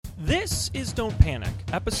This is Don't Panic,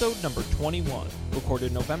 episode number 21,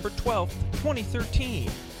 recorded November 12th, 2013.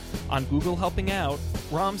 On Google Helping Out,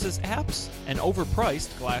 ROMs apps, and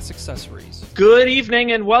overpriced glass accessories. Good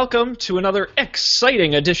evening and welcome to another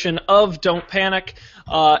exciting edition of Don't Panic.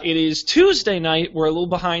 It is Tuesday night. We're a little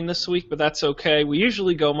behind this week, but that's okay. We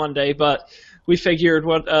usually go Monday, but we figured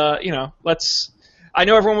let's... I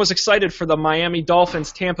know everyone was excited for the Miami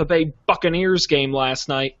Dolphins Tampa Bay Buccaneers game last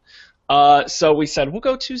night. So we said, we'll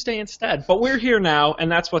go Tuesday instead. But we're here now,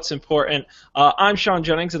 and that's what's important. I'm Sean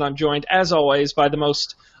Jennings, and I'm joined, as always, by the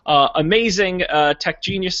most amazing tech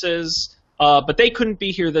geniuses. But they couldn't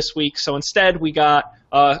be here this week, so instead we got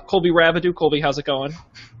Colby Rabidou. Colby, how's it going?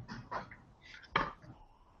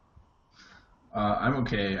 I'm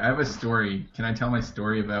okay. I have a story. Can I tell my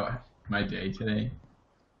story about my day today?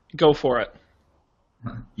 Go for it.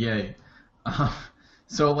 Yay.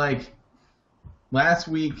 So, last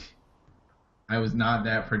week, I was not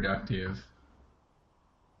that productive.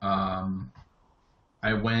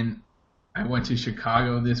 I went to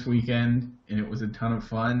Chicago this weekend, and it was a ton of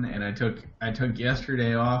fun. And I took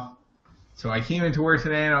yesterday off, so I came into work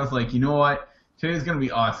today, and I was like, you know what? Today's gonna be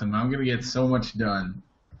awesome. I'm gonna get so much done.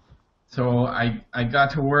 So I got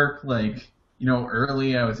to work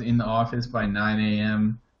early. I was in the office by 9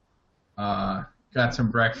 a.m. Got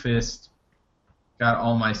some breakfast. Got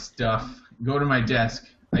all my stuff. Go to my desk.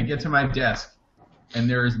 I get to my desk, and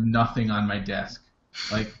there is nothing on my desk.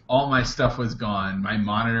 All my stuff was gone. My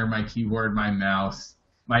monitor, my keyboard, my mouse.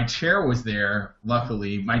 My chair was there,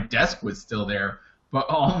 luckily. My desk was still there, but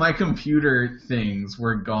all my computer things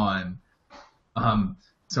were gone.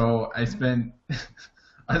 So I spent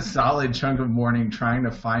a solid chunk of morning trying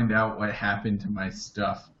to find out what happened to my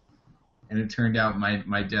stuff. And it turned out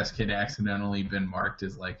my desk had accidentally been marked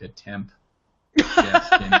as a temp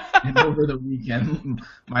desk, and over the weekend,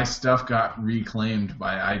 my stuff got reclaimed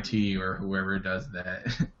by IT or whoever does that.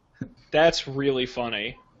 That's really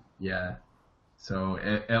funny. Yeah. So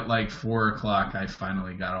at 4 o'clock, I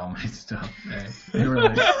finally got all my stuff back. They were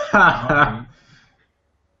like,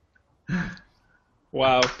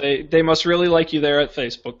 wow, they must really like you there at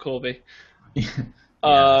Facebook, Colby.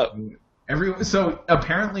 Yeah. So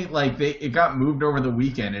apparently, it got moved over the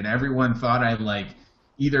weekend, and everyone thought I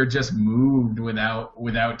either just moved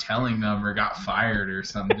without telling them or got fired or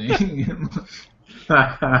something.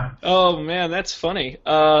 Oh man, that's funny.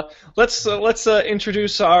 Let's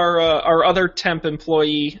introduce our other temp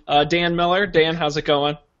employee, Dan Miller. Dan, how's it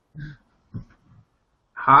going?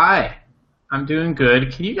 Hi, I'm doing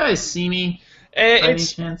good. Can you guys see me?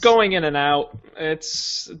 It's going in and out.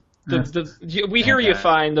 We hear you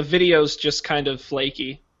fine. The video's just kind of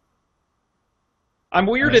flaky. I'm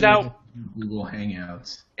weirded out. Google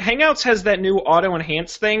Hangouts. Hangouts has that new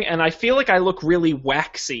auto-enhance thing, and I feel like I look really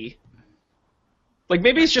waxy.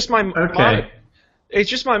 Maybe it's just my monitor. It's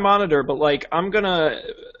just my monitor, but I'm gonna,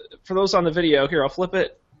 for those on the video, here, I'll flip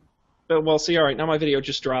it. Well, see, all right, now my video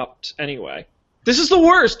just dropped anyway. This is the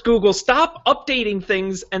worst, Google. Stop updating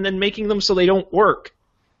things and then making them so they don't work.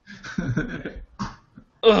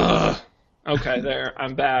 Ugh. Okay, there.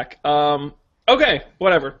 I'm back. Okay,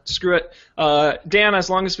 whatever. Screw it. Dan, as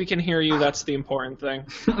long as we can hear you, that's the important thing.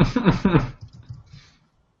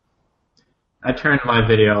 I turned my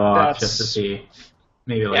video off just to see.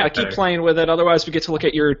 Maybe keep playing with it. Otherwise, we get to look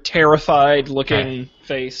at your terrified-looking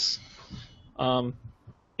face in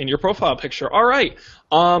your profile picture. All right.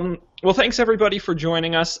 Well, thanks, everybody, for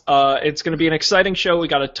joining us. It's going to be an exciting show. We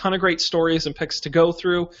got a ton of great stories and picks to go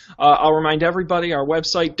through. I'll remind everybody, our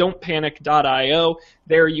website, don'tpanic.io.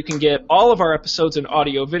 There you can get all of our episodes in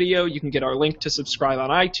audio video. You can get our link to subscribe on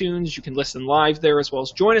iTunes. You can listen live there, as well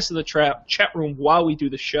as join us in the chat room while we do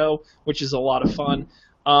the show, which is a lot of fun.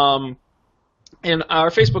 And our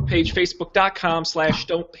Facebook page,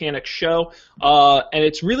 facebook.com/don'tpanicshow. And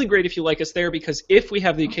it's really great if you like us there, because if we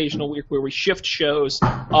have the occasional week where we shift shows,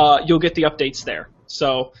 you'll get the updates there.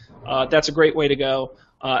 So that's a great way to go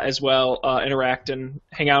as well. Interact and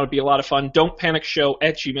hang out. It'd be a lot of fun.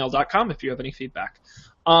 don'tpanicshow@gmail.com if you have any feedback.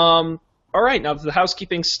 All right, now that the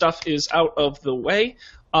housekeeping stuff is out of the way,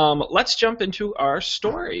 let's jump into our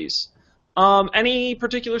stories. Any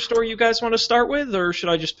particular story you guys want to start with, or should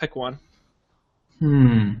I just pick one?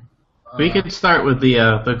 We could start with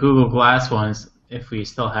the Google Glass ones if we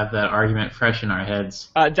still have that argument fresh in our heads.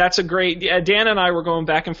 That's a great... Dan and I were going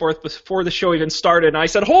back and forth before the show even started, and I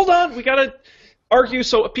said, hold on, we got to argue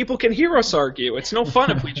so people can hear us argue. It's no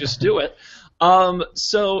fun if we just do it.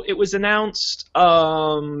 So it was announced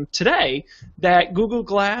today that Google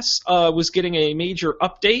Glass was getting a major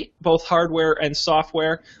update, both hardware and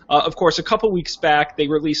software. Of course, a couple weeks back, they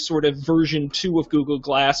released sort of version 2 of Google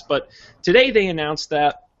Glass, but today they announced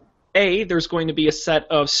that there's going to be a set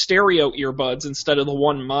of stereo earbuds instead of the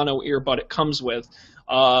one mono earbud it comes with.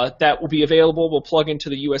 That will be available. We'll plug into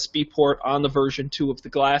the USB port on the version 2 of the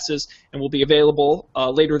glasses, and will be available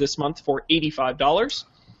later this month for $85.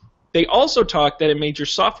 They also talked that a major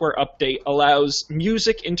software update allows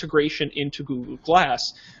music integration into Google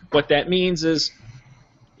Glass. What that means is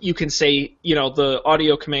you can say, the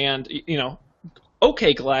audio command,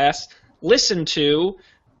 OK Glass, listen to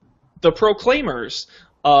the Proclaimers.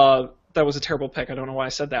 That was a terrible pick. I don't know why I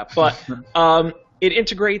said that. But it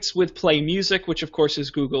integrates with Play Music, which, of course,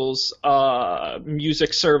 is Google's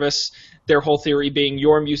music service. Their whole theory being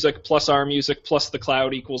your music plus our music plus the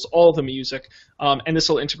cloud equals all the music. And this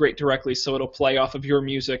will integrate directly, so it'll play off of your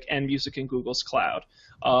music and music in Google's cloud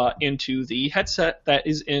into the headset that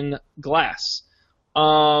is in Glass.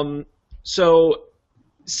 So,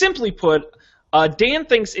 simply put, Dan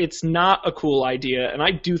thinks it's not a cool idea, and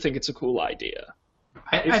I do think it's a cool idea.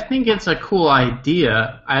 I think it's a cool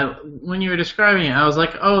idea. When you were describing it, I was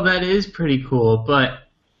like, oh, that is pretty cool, but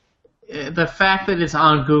the fact that it's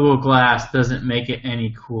on Google Glass doesn't make it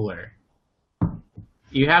any cooler.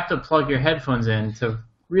 You have to plug your headphones in to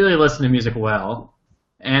really listen to music well,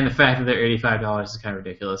 and the fact that they're $85 is kind of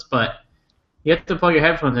ridiculous, but you have to plug your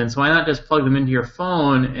headphones in, so why not just plug them into your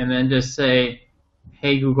phone and then just say,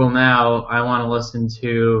 hey, Google now, I want to listen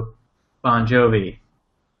to Bon Jovi.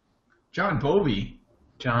 John Bovey.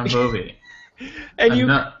 And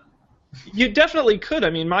you definitely could.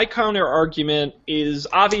 I mean, my counter argument is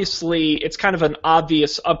obviously it's kind of an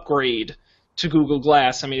obvious upgrade to Google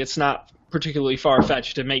Glass. I mean, it's not particularly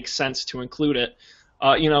far-fetched. It makes sense to include it.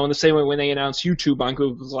 In the same way when they announce YouTube on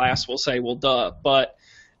Google Glass, we'll say, well, duh. But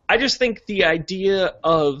I just think the idea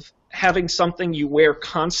of having something you wear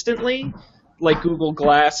constantly, like Google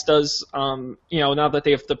Glass does, now that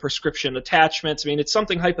they have the prescription attachments, I mean, it's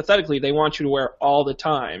something hypothetically they want you to wear all the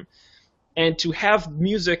time. And to have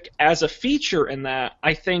music as a feature in that,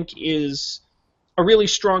 I think, is a really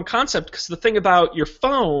strong concept, because the thing about your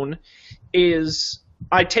phone is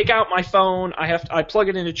I take out my phone, I plug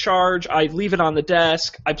it into charge, I leave it on the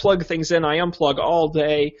desk, I plug things in, I unplug all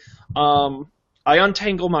day, I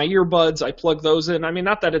untangle my earbuds, I plug those in. I mean,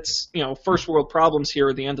 not that it's, first world problems here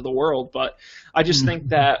at the end of the world, but I just think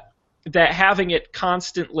that having it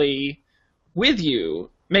constantly with you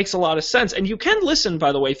makes a lot of sense. And you can listen,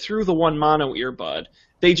 by the way, through the one mono earbud.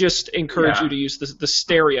 They just encourage you to use the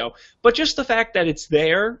stereo. But just the fact that it's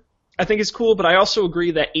there, I think is cool. But I also agree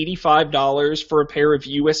that $85 for a pair of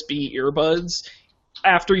USB earbuds,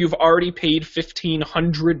 after you've already paid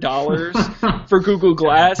 $1,500 for Google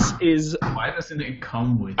Glass, is why doesn't it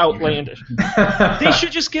come with outlandish. They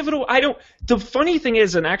should just give it away. The funny thing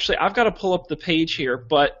is, and actually I've got to pull up the page here,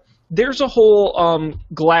 but there's a whole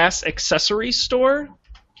glass accessory store.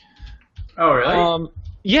 Oh, really?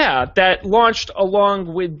 Yeah, that launched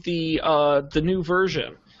along with the new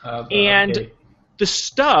version. And the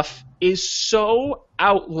stuff is so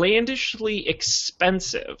outlandishly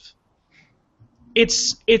expensive.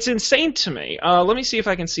 It's insane to me. Let me see if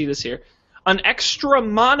I can see this here. An extra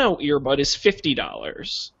mono earbud is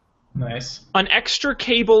 $50. Nice. An extra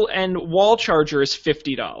cable and wall charger is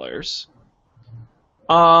 $50.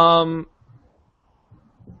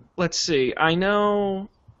 Let's see. I know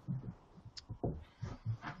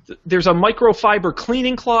there's a microfiber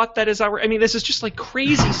cleaning cloth that is I mean, this is just like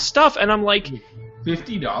crazy stuff, and I'm like,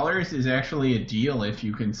 $50 is actually a deal if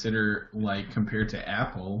you consider, compared to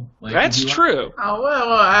Apple. That's true. Oh, well,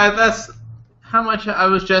 that's how much. I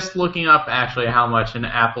was just looking up, actually, how much an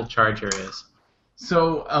Apple charger is.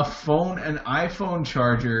 So an iPhone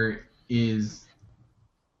charger is,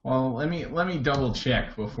 well, let me double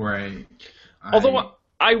check before Although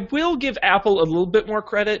I will give Apple a little bit more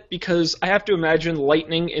credit, because I have to imagine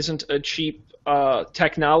Lightning isn't a cheap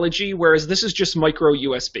technology, whereas this is just micro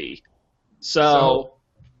USB. So,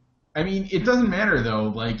 I mean, it doesn't matter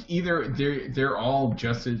though. Either they're all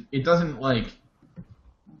just as, it doesn't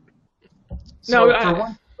So no, for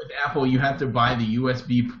one, with Apple, you have to buy the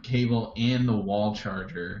USB cable and the wall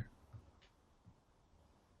charger.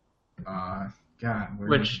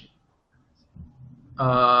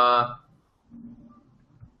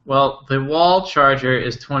 Well, the wall charger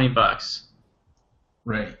is $20.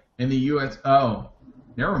 Right, and the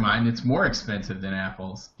never mind. It's more expensive than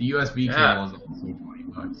Apple's. The USB cable is also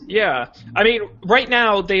 $20. Yeah, I mean, right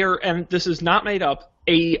now they are, and this is not made up,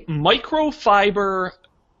 a microfiber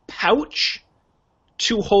pouch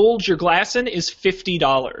to hold your glass in is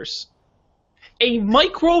 $50. A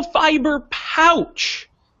microfiber pouch.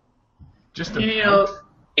 Just a pouch?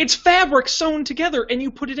 It's fabric sewn together, and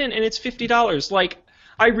you put it in, and it's $50.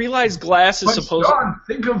 I realize Glass is But supposed. Sean,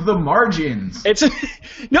 think of the margins. It's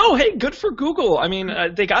no, hey, good for Google. I mean,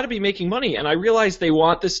 they got to be making money, and I realize they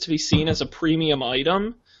want this to be seen as a premium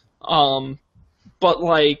item. But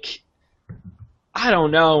like, I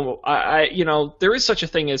don't know. I there is such a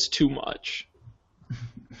thing as too much.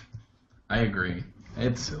 I agree.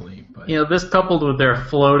 It's silly, but This coupled with their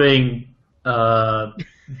floating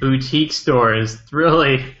boutique stores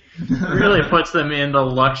really puts them in the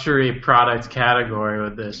luxury product category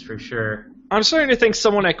with this for sure. I'm starting to think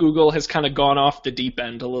someone at Google has kind of gone off the deep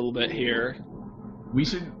end a little bit here. we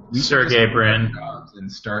should Sergey just Brin. jobs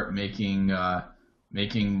and start making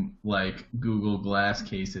like Google Glass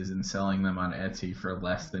cases and selling them on Etsy for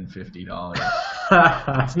less than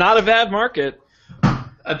 $50. It's not a bad market.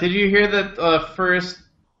 Did you hear that the first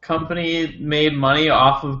company made money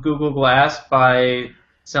off of Google Glass by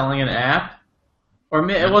selling an app? Or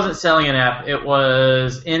it wasn't selling an app, it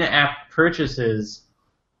was in-app purchases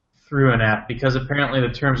through an app, because apparently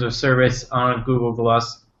the terms of service on Google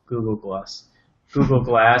Glass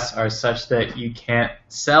are such that you can't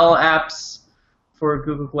sell apps for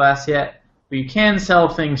Google Glass yet, but you can sell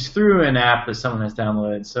things through an app that someone has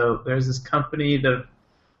downloaded. So there's this company,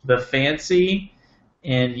 the Fancy,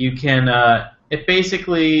 and you can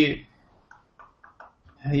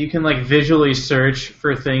you can like visually search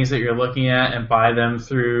for things that you're looking at and buy them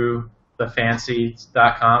through the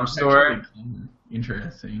fancy.com store. Actually,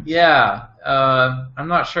 interesting. Yeah, I'm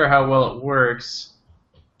not sure how well it works,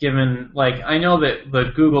 given, like, I know that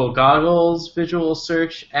the Google Goggles visual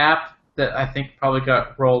search app that I think probably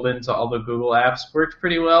got rolled into all the Google apps worked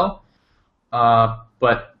pretty well,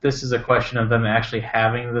 but this is a question of them actually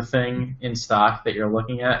having the thing in stock that you're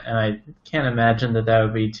looking at, and I can't imagine that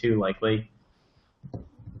would be too likely,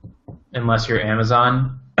 unless you're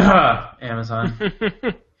Amazon. Amazon.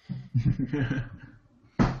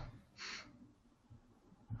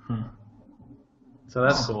 So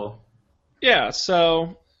that's cool. Yeah,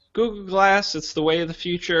 so Google Glass, it's the way of the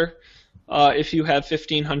future if you have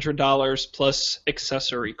 $1,500 plus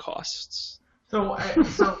accessory costs. So I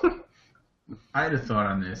had a thought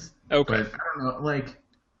on this. Okay. But I don't know, like,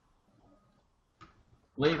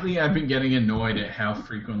 lately I've been getting annoyed at how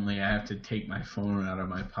frequently I have to take my phone out of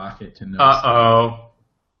my pocket to know. Uh-oh.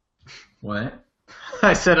 What?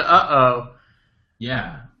 I said uh-oh.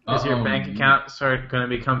 Yeah. Is your bank account going to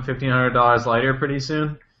become $1,500 lighter pretty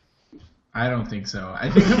soon? I don't think so. I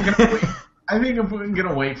think I'm gonna wait. I think I'm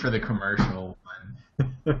gonna wait for the commercial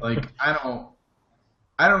one. Like, I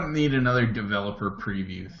don't need another developer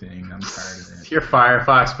preview thing. I'm tired of it. Your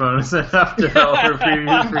Firefox phone is enough developer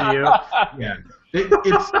preview for you. Yeah.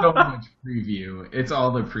 It's so much preview. It's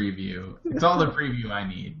all the preview. It's all the preview I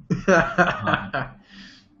need.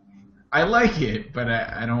 I like it, but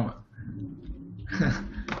I don't.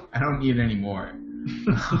 I don't need any more.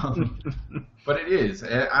 But it is.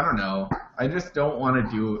 I don't know. I just don't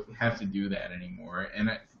want to have to do that anymore.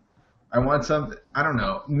 And I want something. I don't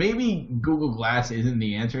know. Maybe Google Glass isn't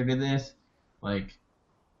the answer to this. Like,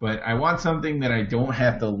 but I want something that I don't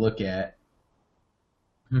have to look at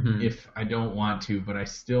if I don't want to, but I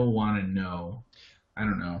still want to know. I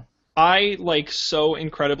don't know. I so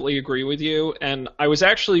incredibly agree with you, and I was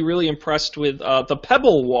actually really impressed with the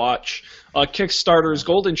Pebble Watch. Kickstarter's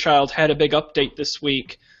Golden Child had a big update this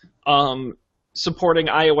week, supporting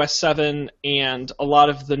iOS 7 and a lot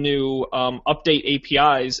of the new update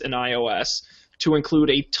APIs in iOS to include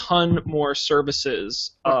a ton more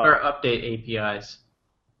services. What are update APIs?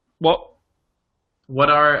 What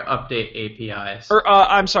are update APIs?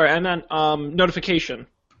 I'm sorry, I meant notification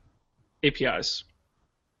APIs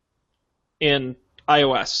in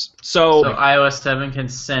iOS. So iOS 7 can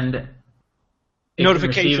send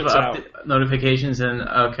notifications out. Notifications and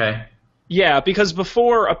okay. Yeah, because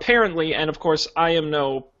before apparently, and of course I don't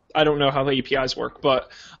know how the APIs work, but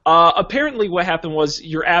apparently what happened was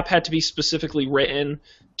your app had to be specifically written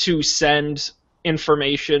to send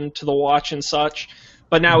information to the watch and such.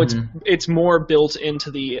 But now it's more built into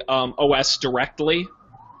the OS directly,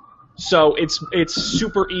 so it's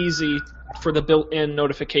super easy for the built-in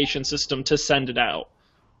notification system to send it out,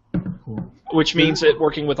 which means it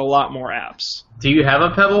working with a lot more apps. Do you have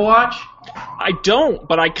a Pebble Watch? I don't,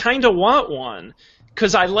 but I kind of want one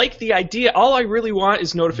because I like the idea. All I really want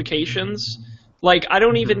is notifications. Like, I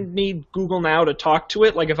don't even need Google Now to talk to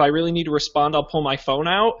it. Like, if I really need to respond, I'll pull my phone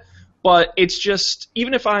out. But it's just,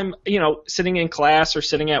 even if I'm, sitting in class or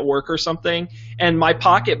sitting at work or something, and my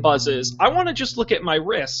pocket buzzes, I want to just look at my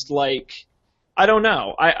wrist. Like, I don't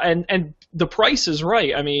know. And the price is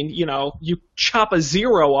right. I mean, you chop a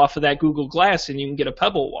zero off of that Google Glass and you can get a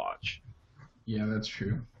Pebble Watch. Yeah, that's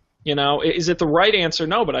true. Is it the right answer?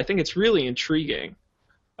 No, but I think it's really intriguing.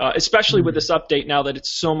 especially with this update now that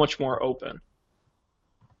it's so much more open.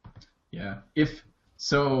 Yeah.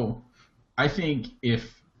 I think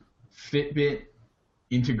if Fitbit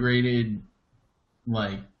integrated,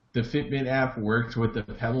 like, the Fitbit app worked with the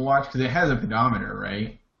Pebble Watch, because it has a pedometer,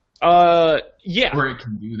 right? Yeah. Where it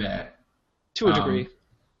can do that. To a degree.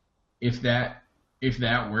 If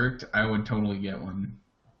that worked, I would totally get one.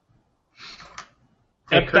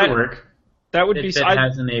 It could work. That would be. It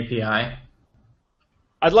has an API.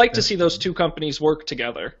 I'd like to see those two companies work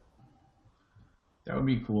together. That would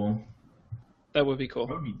be cool. That would be cool.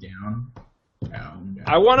 I would be down.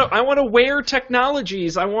 I want to wear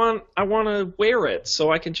technologies. I want to wear it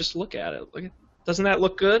so I can just look at it. Doesn't that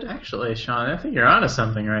look good? Actually, Sean, I think you're onto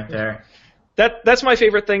something right there. That's my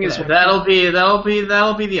favorite thing is that'll be the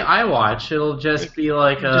iWatch. It'll just be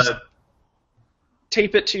like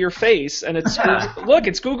tape it to your face and it's look,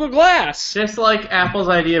 it's Google Glass. Just like Apple's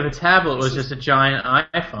idea of a tablet was just a giant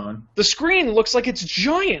iPhone. The screen looks like it's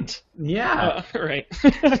giant. Yeah. Right.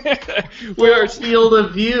 Where it's field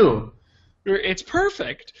of view. It's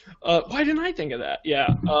perfect. Why didn't I think of that?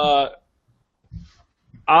 Yeah.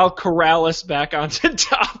 I'll corral us back onto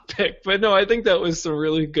topic. But no, I think that was some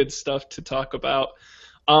really good stuff to talk about.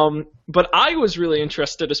 But I was really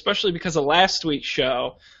interested, especially because of last week's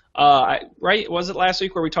show. Right? Was it last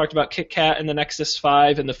week where we talked about KitKat and the Nexus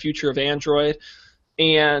 5 and the future of Android?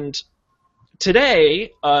 And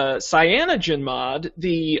today, CyanogenMod,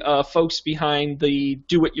 the folks behind the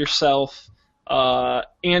do-it-yourself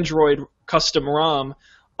Android custom ROM,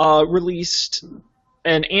 released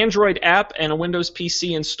an Android app and a Windows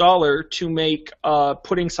PC installer to make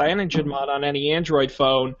putting CyanogenMod on any Android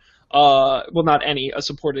phone, well, not any, a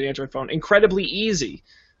supported Android phone, incredibly easy.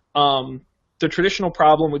 The traditional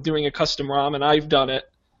problem with doing a custom ROM, and I've done it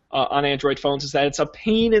on Android phones, is that it's a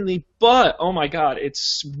pain in the butt. Oh my god,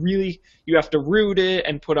 it's really, you have to root it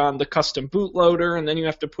and put on the custom bootloader, and then you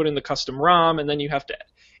have to put in the custom ROM, and then you have to,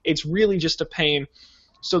 it's really just a pain.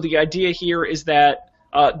 So the idea here is that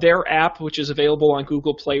their app, which is available on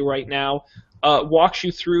Google Play right now, walks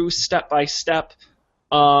you through step by step.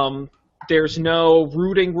 There's no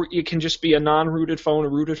rooting. It can just be a non-rooted phone. A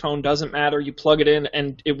rooted phone doesn't matter. You plug it in,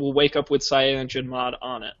 and it will wake up with CyanogenMod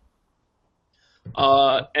on it.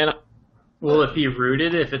 And will it be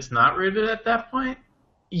rooted if it's not rooted at that point?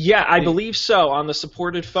 Yeah, I believe so. On the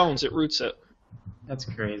supported phones, it roots it. That's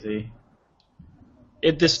crazy.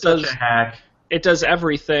 Such a hack. It does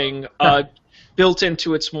everything built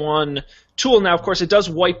into its one tool. Now, of course, it does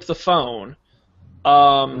wipe the phone.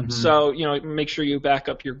 So, make sure you back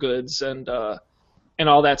up your goods and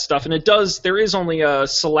all that stuff. And there is only a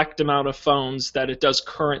select amount of phones that it does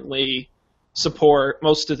currently support.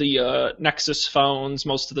 Most of the Nexus phones,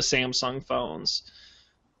 most of the Samsung phones.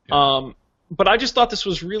 Yeah. But I just thought this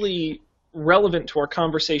was really relevant to our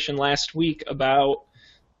conversation last week about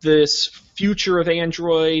this future of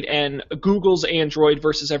Android and Google's Android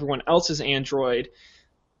versus everyone else's Android,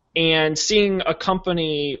 and seeing a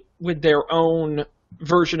company with their own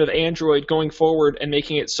version of Android going forward and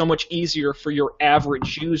making it so much easier for your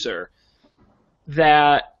average user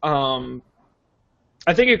that I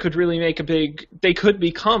think it could really make they could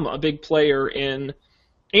become a big player in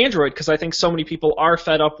Android, because I think so many people are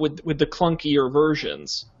fed up with the clunkier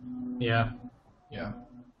versions. Yeah. Yeah.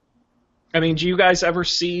 I mean, do you guys ever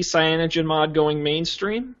see CyanogenMod going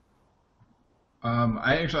mainstream? So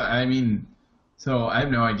I have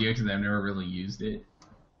no idea because I've never really used it.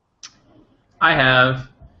 I have.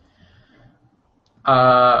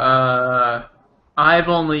 I've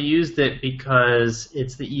only used it because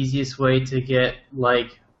it's the easiest way to get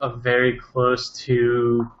like a very close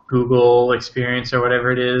to Google experience or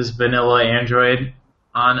whatever it is, vanilla Android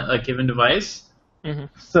on a given device. Mm-hmm.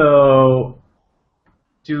 So,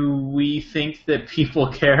 do we think that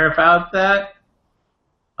people care about that?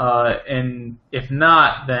 And if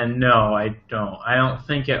not, then no, I don't. I don't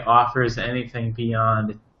think it offers anything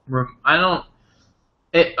beyond. I'm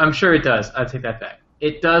sure it does. I take that back.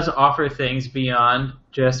 It does offer things beyond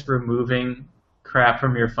just removing crap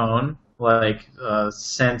from your phone, like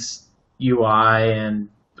Sense UI and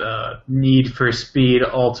Need for Speed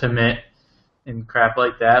Ultimate and crap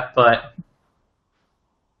like that, but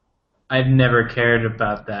I've never cared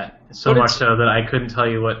about that, so much so that I couldn't tell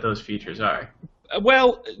you what those features are.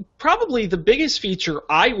 Well, probably the biggest feature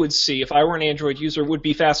I would see if I were an Android user would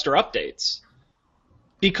be faster updates.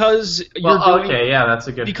 Because that's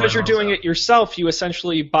a good because you're doing it yourself, you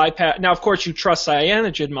essentially bypass. Now, of course, you trust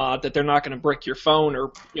CyanogenMod that they're not going to brick your phone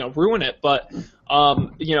or ruin it, but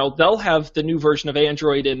they'll have the new version of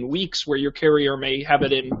Android in weeks, where your carrier may have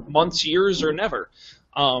it in months, years, or never.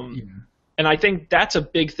 And And I think that's a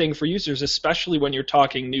big thing for users, especially when you're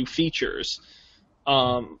talking new features.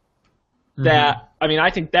 I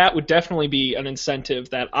think that would definitely be an incentive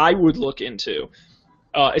that I would look into,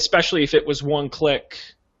 especially if it was one click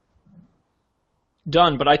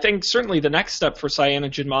done. But I think certainly the next step for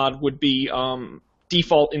CyanogenMod would be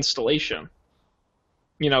default installation.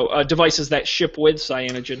 Devices that ship with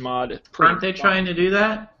CyanogenMod. Aren't they trying to do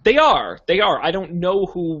that? They are. I don't know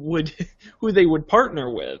who they would partner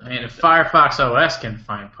with. I mean, if Firefox OS can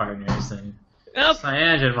find partners, then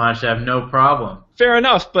CyanogenMod should have no problem. Fair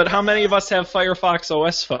enough, but how many of us have Firefox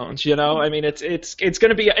OS phones? I mean, it's going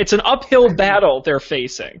to be an uphill battle they're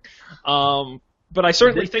facing. But I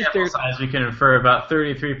certainly think they're. Size we can infer about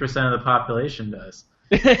 33% of the population does.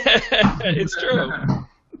 It's true.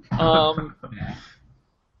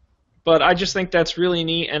 But I just think that's really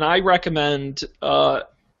neat, and I recommend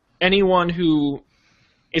anyone who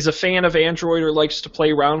is a fan of Android or likes to play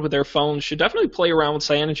around with their phone should definitely play around with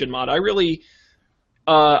CyanogenMod.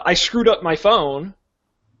 I screwed up my phone.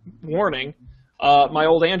 Warning. My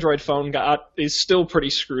old Android phone is still pretty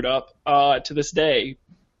screwed up to this day.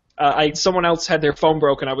 Someone else had their phone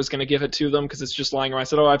broken. I was going to give it to them because it's just lying around. I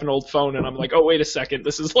said, I have an old phone. And I'm like, oh, wait a second.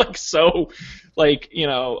 This is bootloader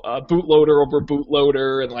over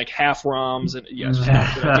bootloader and half ROMs. And yes, it's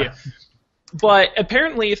not a good idea. But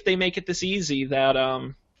apparently if they make it this easy, that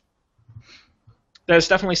is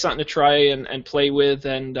definitely something to try and play with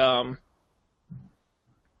and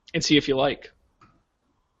see if you like.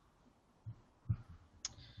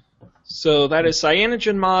 So that is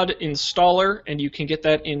CyanogenMod installer, and you can get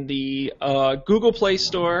that in the Google Play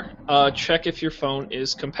Store. Check if your phone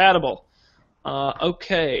is compatible.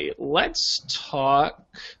 Okay, let's talk.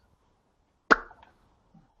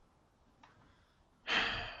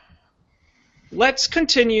 Let's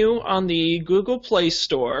continue on the Google Play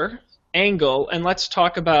Store angle, and let's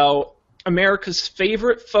talk about America's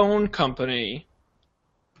favorite phone company,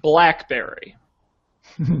 BlackBerry.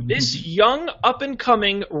 This young,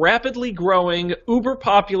 up-and-coming, rapidly growing,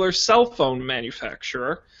 uber-popular cell phone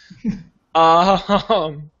manufacturer.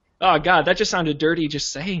 Oh, God, that just sounded dirty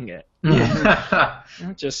just saying it.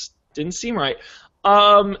 It just didn't seem right.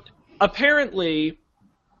 Apparently,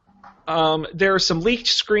 there are some leaked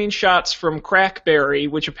screenshots from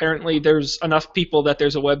Crackberry, which apparently there's enough people that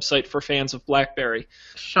there's a website for fans of BlackBerry.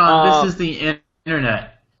 Sean, this is the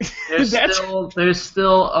internet. There's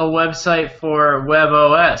still a website for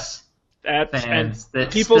WebOS fans that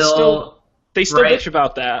people still bitch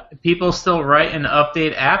about that. People still write and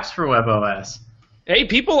update apps for WebOS. Hey,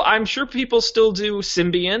 I'm sure people still do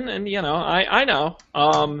Symbian, and I know.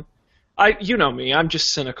 You know me, I'm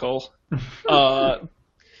just cynical. So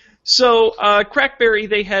Crackberry,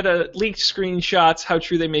 they had leaked screenshots. How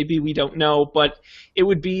true they may be, we don't know, but it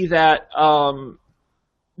would be that.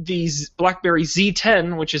 These BlackBerry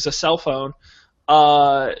Z10, which is a cell phone,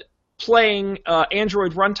 playing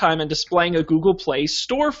Android runtime and displaying a Google Play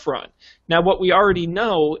storefront. Now, what we already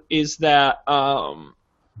know is that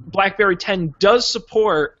BlackBerry 10 does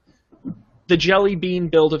support the Jelly Bean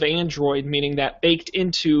build of Android, meaning that baked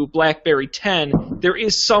into BlackBerry 10, there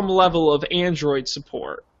is some level of Android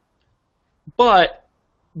support. But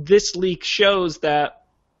this leak shows that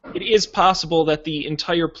it is possible that the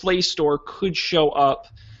entire Play Store could show up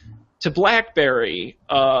to BlackBerry,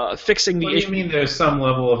 fixing the issue. What do you mean there's some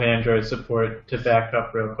level of Android support? To back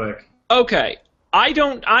up real quick. Okay.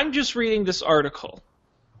 I'm just reading this article.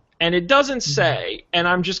 And it doesn't say, and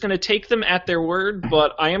I'm just going to take them at their word,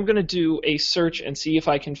 but I am going to do a search and see if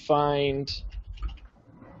I can find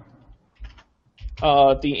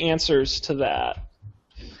the answers to that.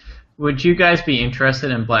 Would you guys be interested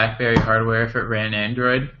in BlackBerry hardware if it ran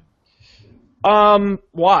Android?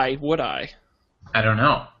 Why would I? I don't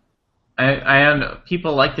know. I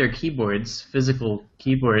people like their keyboards, physical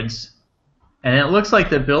keyboards, and it looks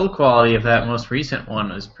like the build quality of that most recent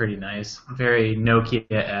one was pretty nice, very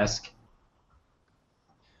Nokia-esque,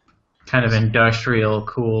 kind of industrial,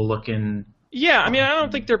 cool looking. Yeah, I mean, I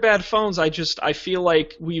don't think they're bad phones. I feel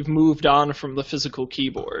like we've moved on from the physical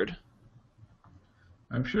keyboard.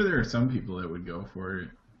 I'm sure there are some people that would go for it.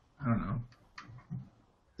 I don't know.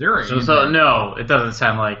 So no, it doesn't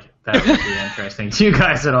sound like that would be interesting to you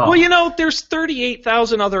guys at all. Well, there's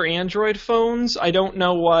 38,000 other Android phones. I don't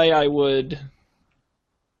know why I would.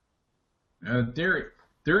 There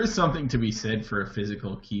is something to be said for a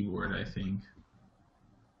physical keyboard, I think.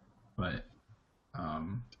 But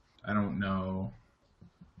I don't know.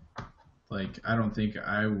 I don't think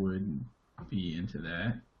I would be into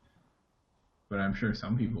that. But I'm sure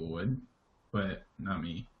some people would. But not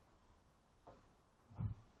me.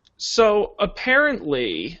 So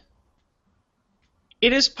apparently,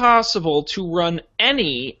 it is possible to run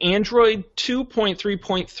any Android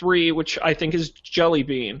 2.3.3, which I think is Jelly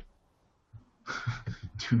Bean.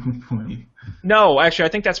 2. No, actually, I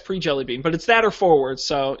think that's pre-Jelly Bean, but it's that or forward,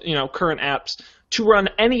 so, current apps, to run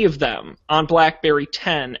any of them on BlackBerry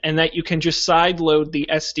 10, and that you can just sideload the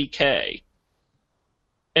SDK,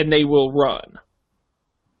 and they will run.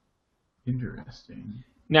 Interesting.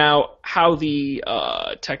 Now, how the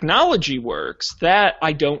technology works, that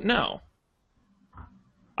I don't know.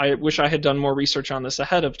 I wish I had done more research on this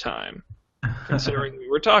ahead of time, considering we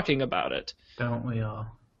were talking about it. Don't we all?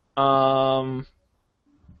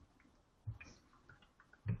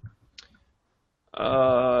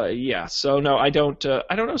 Yeah. So no, I don't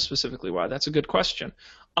know specifically why. That's a good question.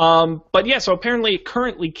 But yeah. So apparently, it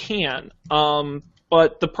currently can.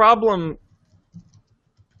 But the problem,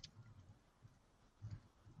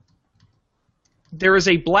 there is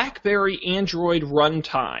a BlackBerry Android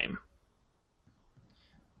runtime.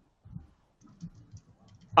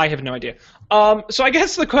 I have no idea. So I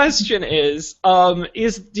guess the question is do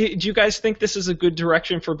you guys think this is a good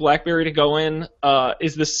direction for BlackBerry to go in?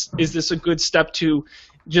 Is this a good step to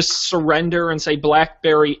just surrender and say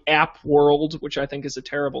BlackBerry App World, which I think is a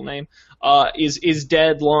terrible name, is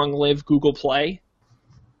dead, long live Google Play?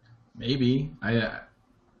 Maybe. I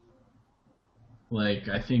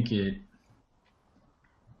think it.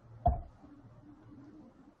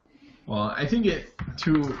 Well, I think it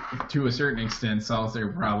to a certain extent solves their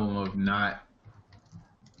problem of not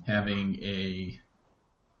having a.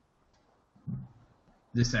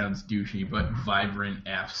 This sounds douchey, but vibrant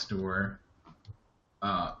app store,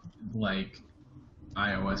 like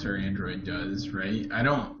iOS or Android does, right?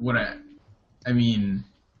 What I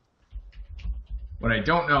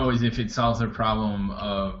don't know is if it solves the problem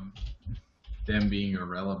of them being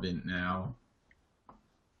irrelevant now.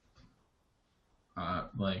 I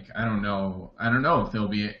don't know if there'll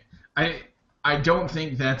be. I don't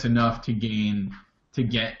think that's enough to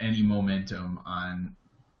get any momentum on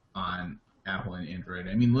Apple and Android.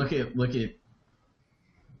 I mean, look at.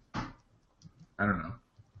 I don't know.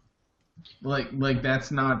 Like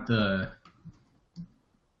that's not the.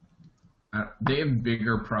 They have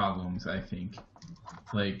bigger problems, I think.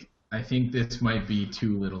 I think this might be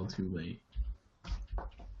too little, too late.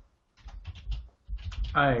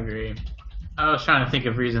 I agree. I was trying to think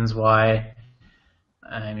of reasons why.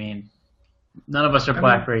 I mean, none of us are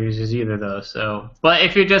BlackBerry users either, though. So, but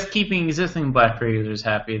if you're just keeping existing BlackBerry users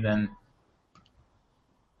happy, then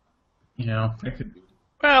that could be.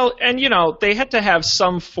 Well, and they had to have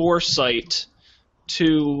some foresight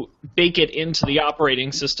to bake it into the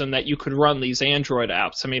operating system that you could run these Android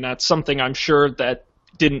apps. I mean, that's something I'm sure that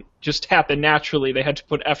didn't just happen naturally. They had to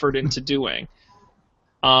put effort into doing.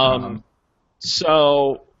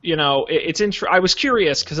 So. It's I was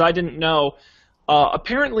curious because I didn't know.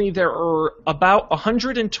 Apparently, there are about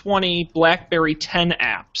 120 BlackBerry 10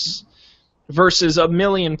 apps versus 1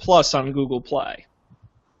 million plus on Google Play.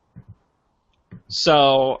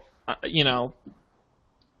 So,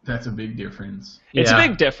 That's a big difference. It's a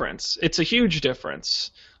big difference. It's a huge difference.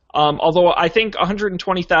 Although I think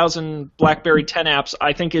 120,000 BlackBerry 10 apps,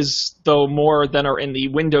 I think is though more than are in the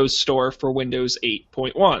Windows Store for Windows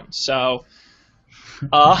 8.1. So.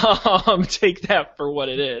 Take that for what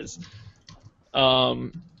it is. So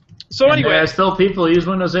anyway, there are still people who use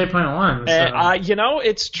Windows 8.1. So.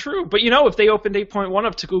 It's true. But if they opened 8.1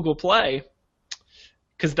 up to Google Play,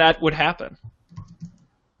 because that would happen.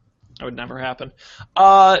 That would never happen.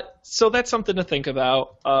 So that's something to think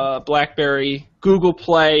about. BlackBerry, Google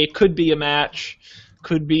Play could be a match.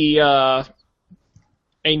 Could be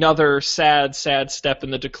another sad step in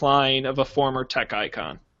the decline of a former tech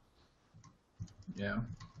icon. Yeah.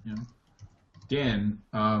 Dan,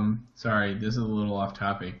 sorry, this is a little off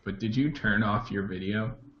topic, but did you turn off your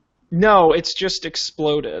video? No, it's just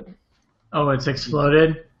exploded. Oh, it's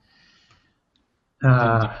exploded? Did you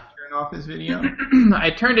turn off his video?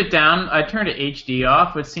 I turned it down. I turned it HD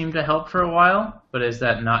off, which seemed to help for a while, but is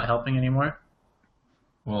that not helping anymore?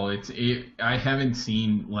 Well, I haven't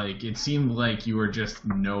seen, it seemed like you were just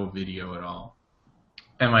no video at all.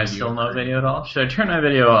 Am I still no video at all? Should I turn my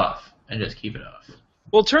video off? And just keep it off.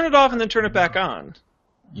 Well, turn it off and then turn it back on.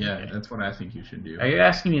 Yeah, that's what I think you should do. Are you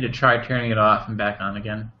asking me to try turning it off and back on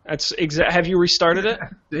again? That's Have you restarted it?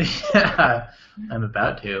 Yeah, I'm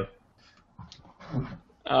about to.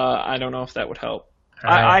 I don't know if that would help.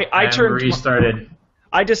 Right, I restarted.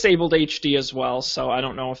 I disabled HD as well, so I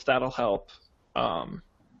don't know if that'll help.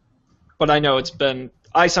 But I know it's been.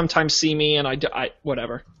 I sometimes see me, and I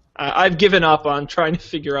whatever. I've given up on trying to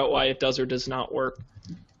figure out why it does or does not work.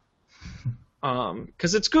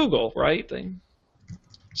 Because it's Google, right? They're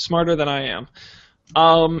smarter than I am.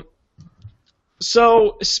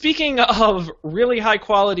 So, speaking of really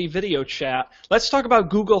high-quality video chat, let's talk about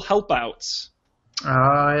Google Helpouts.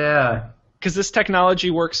 Oh, yeah. Because this technology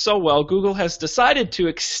works so well, Google has decided to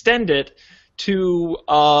extend it to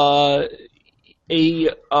a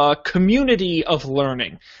community of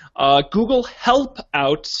learning. Google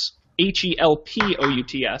Helpouts,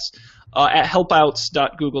 Helpouts, at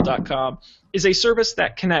helpouts.google.com, is a service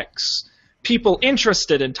that connects people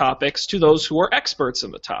interested in topics to those who are experts in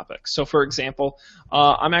the topic. So, for example,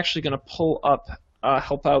 I'm actually going to pull up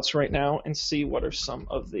Helpouts right now and see what are some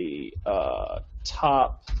of the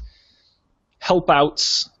top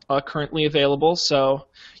Helpouts currently available. So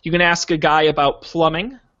you can ask a guy about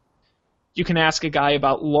plumbing. You can ask a guy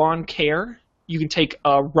about lawn care. You can take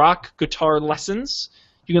rock guitar lessons.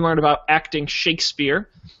 You can learn about acting Shakespeare.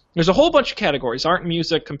 There's a whole bunch of categories: art and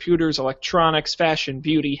music, computers, electronics, fashion,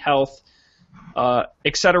 beauty, health,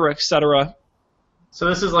 et cetera, et cetera. So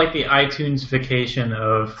this is like the iTunes-fication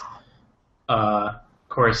of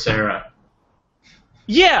Coursera.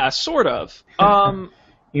 Yeah, sort of.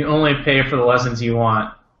 You only pay for the lessons you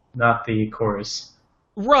want, not the course.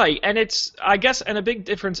 Right, and it's, I guess, and a big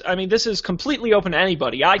difference, I mean, this is completely open to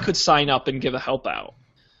anybody. I could sign up and give a help out.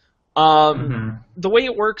 The way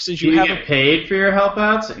it works is you get paid for your help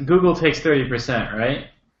outs? Google takes 30%, right?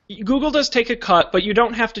 Google does take a cut, but you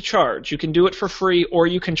don't have to charge. You can do it for free, or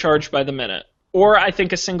you can charge by the minute. Or I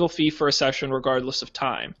think a single fee for a session regardless of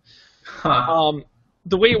time. Huh.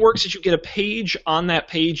 The way it works is you get a page. On that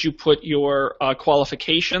page, you put your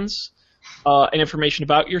qualifications and information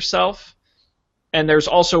about yourself. And there's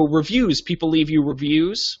also reviews. People leave you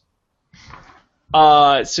reviews.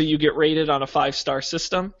 So you get rated on a 5-star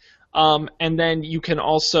system. And then you can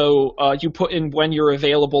also you put in when you're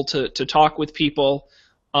available to talk with people,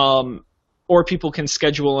 or people can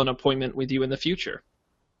schedule an appointment with you in the future.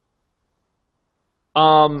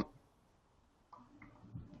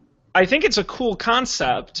 I think it's a cool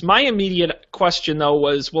concept. My immediate question, though,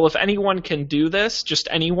 was, well, if anyone can do this, just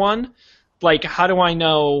anyone, like, how do I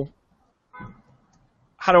know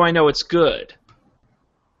it's good?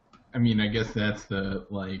 I mean, I guess that's the,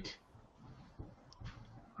 like,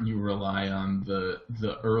 you rely on the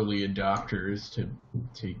early adopters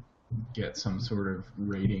to get some sort of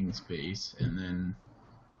ratings base and then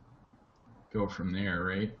go from there,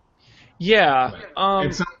 right? Yeah.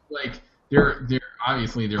 It's not like there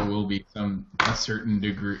obviously there will be a certain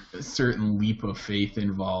leap of faith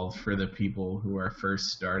involved for the people who are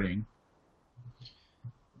first starting.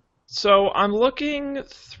 So I'm looking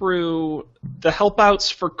through the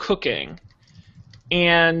helpouts for cooking,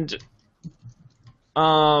 and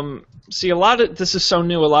see, this is so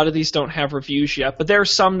new. A lot of these don't have reviews yet, but there are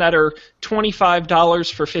some that are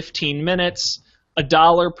 $25 for 15 minutes,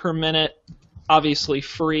 $1 per minute, obviously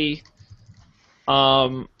free.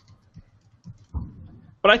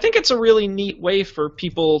 But I think it's a really neat way for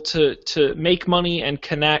people to make money and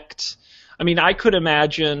connect. I mean, I could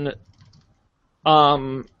imagine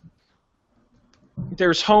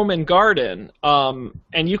there's Home and Garden,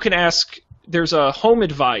 and you can ask, there's a Home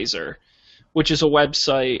Advisor, which is a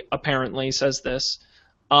website, apparently, says this,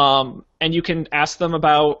 and you can ask them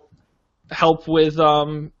about help with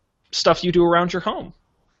stuff you do around your home.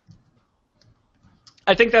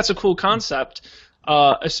 I think that's a cool concept,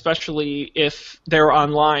 especially if they're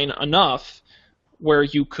online enough where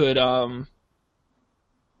you could call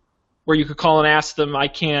and ask them, I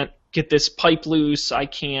can't get this pipe loose, I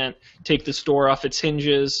can't take this door off its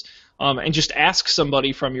hinges, and just ask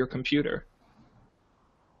somebody from your computer.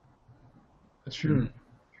 That's true.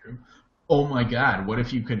 True. Oh my God! What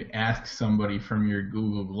if you could ask somebody from your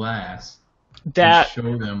Google Glass and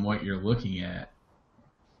show them what you're looking at?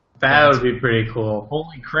 That would be pretty cool.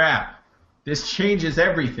 Holy crap! This changes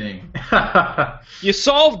everything. You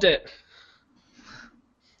solved it.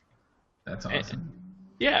 That's awesome.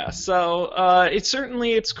 Yeah, so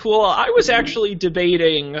it's cool. I was actually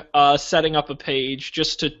debating setting up a page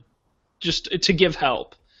just to give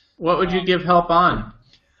help. What would you give help on?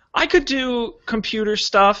 I could do computer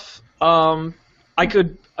stuff. I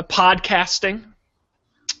could podcasting,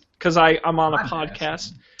 because I'm on a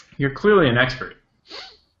podcast. You're clearly an expert.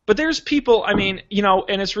 But there's people, I mean,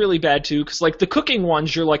 and it's really bad too, because like the cooking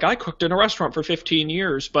ones, you're like, I cooked in a restaurant for 15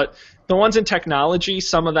 years. But the ones in technology,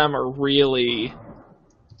 some of them are really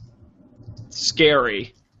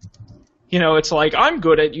scary. It's like, I'm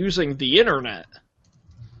good at using the internet.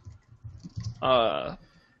 A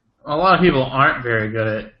lot of people aren't very good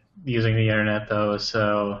at using the internet, though,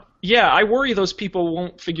 so... Yeah, I worry those people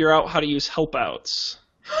won't figure out how to use helpouts.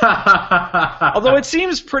 Although it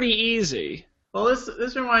seems pretty easy. Well,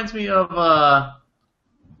 this reminds me of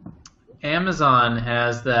Amazon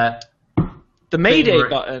has that. The Mayday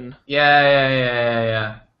button.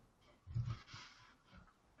 Yeah.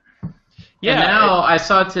 Yeah. And now I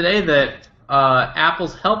saw today that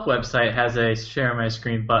Apple's help website has a share my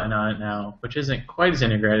screen button on it now, which isn't quite as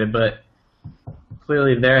integrated, but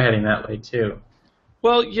clearly they're heading that way too.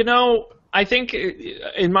 Well, I think,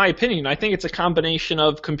 in my opinion, I think it's a combination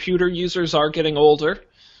of computer users are getting older,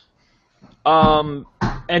 and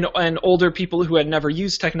older people who had never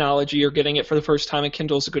used technology are getting it for the first time, and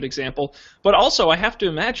Kindle's a good example. But also, I have to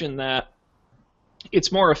imagine that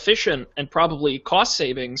it's more efficient and probably cost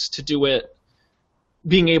savings to do it,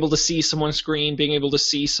 being able to see someone's screen, being able to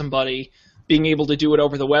see somebody, being able to do it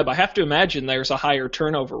over the web. I have to imagine there's a higher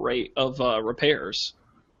turnover rate of repairs.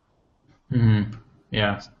 Mm-hmm.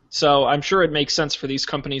 Yeah. So I'm sure it makes sense for these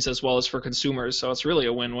companies as well as for consumers, so it's really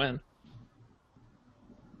a win-win.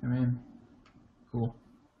 I mean, cool.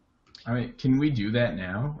 I mean, can we do that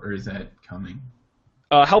now, or is that coming?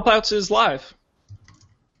 Helpouts is live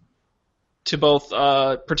to both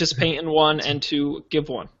participate in one and to give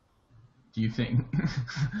one. Do you think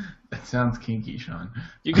that sounds kinky, Sean?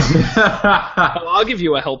 You can. I'll give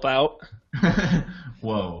you a help out.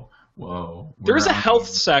 Whoa. There's a health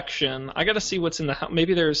section. I got to see what's in the health.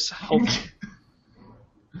 Maybe there's health.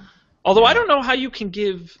 Although I don't know how you can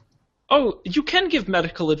give. Oh, you can give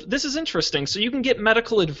medical. This is interesting. So you can get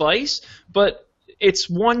medical advice, but it's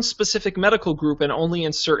one specific medical group and only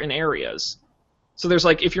in certain areas. So there's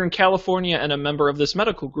like, if you're in California and a member of this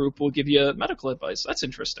medical group will give you medical advice. That's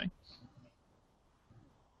interesting.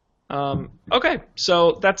 Okay,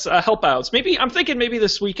 so that's help outs. I'm thinking maybe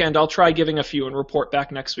this weekend I'll try giving a few and report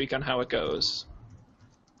back next week on how it goes.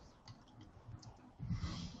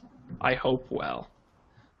 I hope well.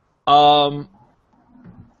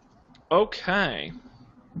 Okay.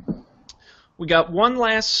 We got one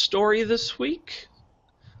last story this week,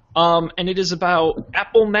 and it is about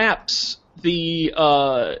Apple Maps, the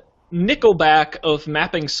Nickelback of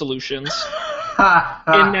mapping solutions.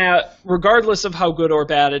 In that, regardless of how good or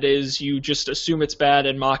bad it is, you just assume it's bad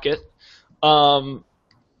and mock it. Well,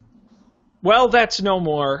 that's no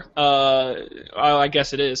more. I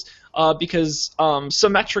guess it is. Because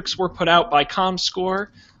some metrics were put out by ComScore,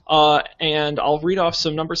 and I'll read off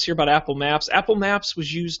some numbers here about Apple Maps. Apple Maps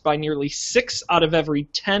was used by nearly 6 out of every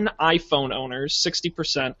 10 iPhone owners,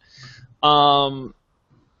 60%.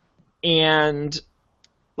 And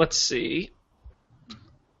let's see.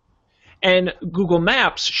 And Google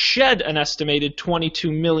Maps shed an estimated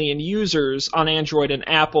 22 million users on Android and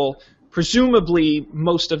Apple, presumably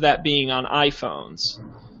most of that being on iPhones.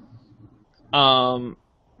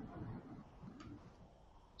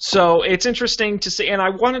 So it's interesting to see, and I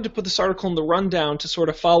wanted to put this article in the rundown to sort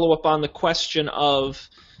of follow up on the question of,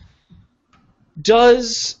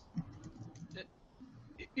 just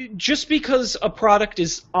because a product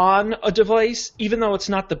is on a device, even though it's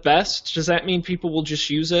not the best, does that mean people will just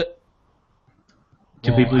use it?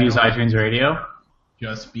 Do people use iTunes Radio?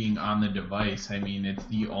 Just being on the device. I mean, it's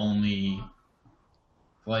the only,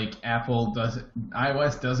 like,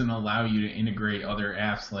 iOS doesn't allow you to integrate other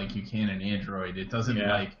apps like you can in Android. It doesn't,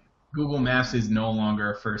 like, Google Maps is no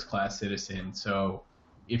longer a first-class citizen, so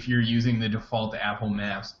if you're using the default Apple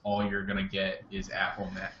Maps, all you're going to get is Apple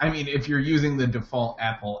Maps. I mean, if you're using the default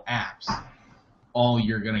Apple apps, all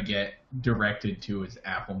you're going to get directed to is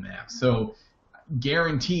Apple Maps. So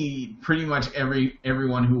guaranteed, pretty much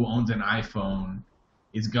everyone who owns an iPhone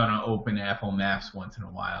is gonna open Apple Maps once in a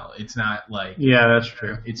while. It's not like, yeah, that's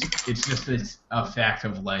true. It's just a fact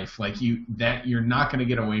of life. Like you're not gonna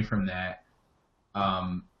get away from that.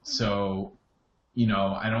 So,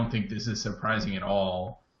 I don't think this is surprising at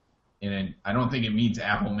all, and I don't think it means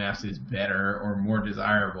Apple Maps is better or more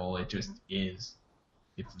desirable. It just is.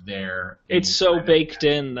 It's there. It's so baked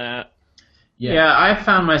in that. Yeah, I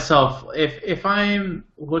found myself, if I'm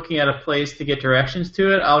looking at a place to get directions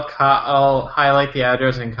to it, I'll highlight the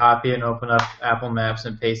address and copy it and open up Apple Maps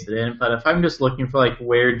and paste it in. But if I'm just looking for like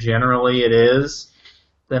where generally it is,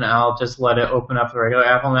 then I'll just let it open up the regular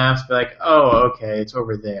Apple Maps, be like, oh, okay, it's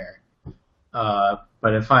over there.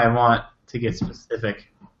 But if I want to get specific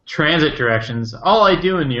transit directions, all I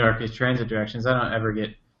do in New York is transit directions. I don't ever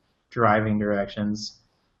get driving directions.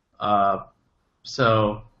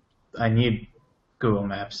 So I need Google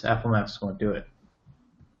Maps. Apple Maps won't do it.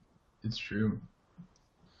 It's true.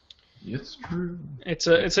 It's true. It's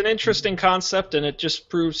an interesting concept, and it just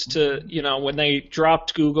proves to, when they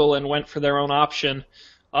dropped Google and went for their own option,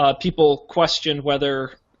 people questioned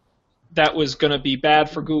whether that was going to be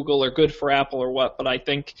bad for Google or good for Apple or what. But I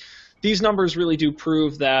think these numbers really do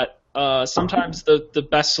prove that sometimes the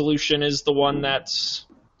best solution is the one that's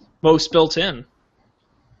most built in.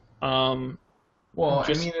 Well,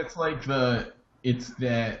 I mean, it's like the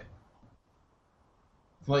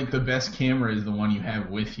best camera is the one you have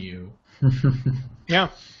with you. Yeah.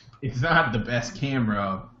 It's not the best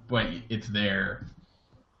camera, but it's there,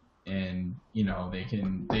 and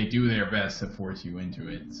they do their best to force you into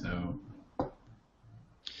it. So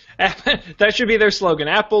that should be their slogan: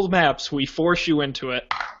 Apple Maps, we force you into it.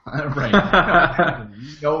 Right.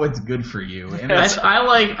 You know it's good for you. And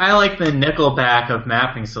I like the Nickelback of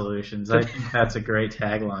mapping solutions. I think that's a great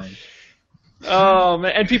tagline. Oh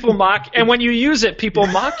man, and people mock, and when you use it, people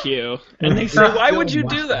mock you, and they say, "Why would you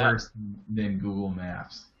do that?" Worse than Google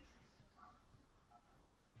Maps.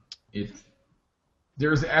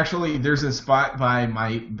 There's a spot by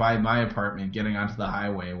my apartment getting onto the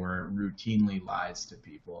highway where it routinely lies to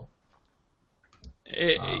people.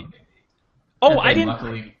 I didn't.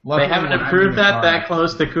 Luckily they haven't improved that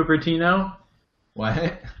close to Cupertino.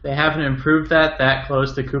 What? They haven't improved that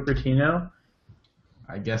close to Cupertino.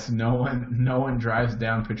 I guess no one drives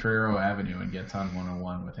down Potrero Avenue and gets on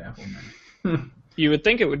 101 with Apple Maps. You would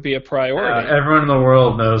think it would be a priority. Everyone in the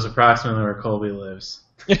world knows approximately where Colby lives.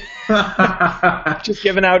 Just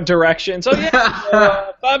giving out directions. Oh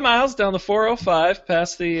yeah, 5 miles down the 405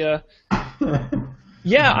 past the.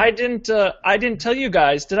 Yeah, I didn't tell you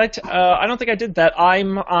guys. Did I? I don't think I did that.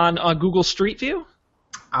 I'm on Google Street View.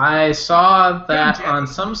 I saw that on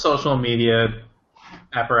some social media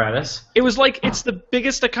apparatus. It was like it's the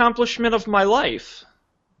biggest accomplishment of my life.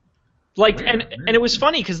 Like, and it was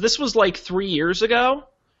funny because this was like 3 years ago.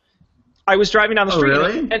 I was driving down the street. Oh,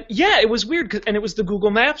 really? And yeah, it was weird, and it was the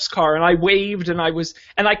Google Maps car, and I waved, and I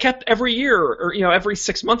kept every year, or every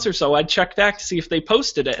 6 months or so, I'd check back to see if they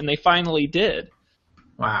posted it, and they finally did.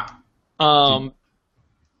 Wow. I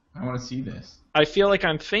want to see this. I feel like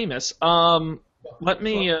I'm famous. Let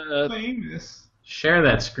me famous. Share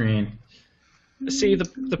that screen. See,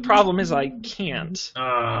 the problem is I can't.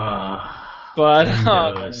 But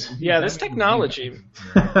yeah, this technology.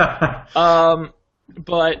 But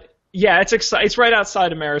yeah, it's right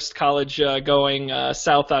outside of Marist College, going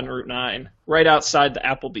south on Route 9, right outside the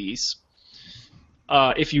Applebee's.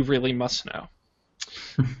 If you really must know.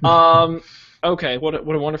 Okay, what a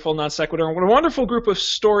wonderful non sequitur. What a wonderful group of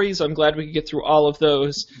stories. I'm glad we could get through all of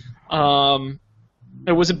those.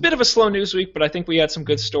 It was a bit of a slow news week, but I think we had some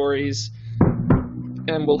good stories.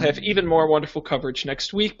 And we'll have even more wonderful coverage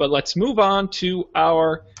next week. But let's move on to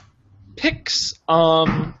our picks.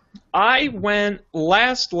 I went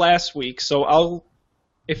last week, so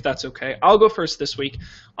if that's okay, I'll go first this week.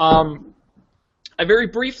 I very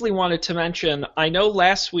briefly wanted to mention, I know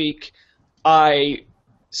last week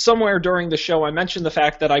somewhere during the show I mentioned the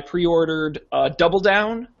fact that I pre-ordered Double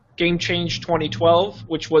Down, Game Change 2012,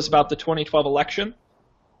 which was about the 2012 election.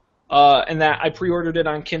 And that I pre-ordered it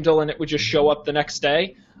on Kindle and it would just show up the next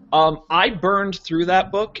day. I burned through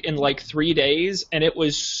that book in like 3 days, and it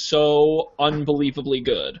was so unbelievably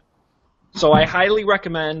good. So I highly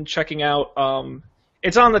recommend checking out,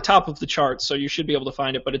 it's on the top of the chart, so you should be able to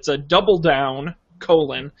find it, but it's a Double Down,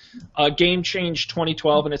 Game Change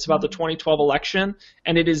 2012, and it's about the 2012 election,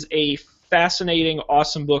 and it is a fascinating,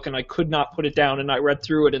 awesome book, and I could not put it down, and I read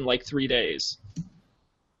through it in like 3 days.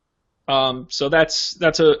 So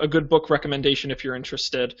that's a good book recommendation if you're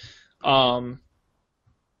interested.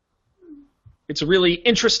 It's a really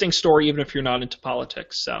interesting story even if you're not into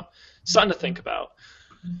politics, so something to think about.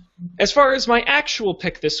 As far as my actual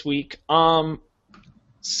pick this week,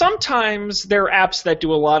 sometimes there are apps that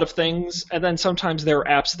do a lot of things, and then sometimes there are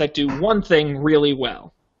apps that do one thing really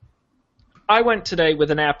well. I went today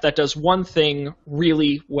with an app that does one thing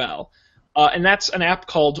really well. And that's an app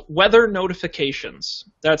called Weather Notifications.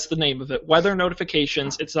 That's the name of it, Weather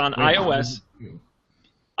Notifications. It's on iOS.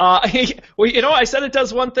 Well, I said it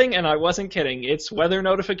does one thing, and I wasn't kidding. It's Weather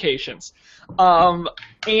Notifications.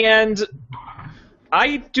 And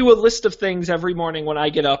I do a list of things every morning when I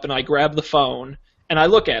get up, and I grab the phone, and I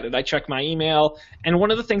look at it. I check my email, and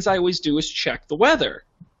one of the things I always do is check the weather.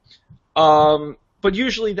 But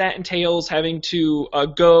usually that entails having to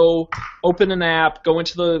go open an app, go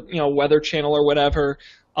into the Weather Channel or whatever,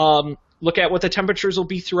 look at what the temperatures will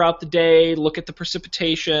be throughout the day, look at the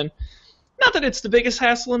precipitation. Not that it's the biggest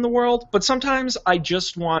hassle in the world, but sometimes I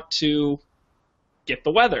just want to get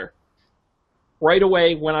the weather right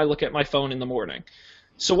away when I look at my phone in the morning.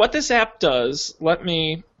 So what this app does,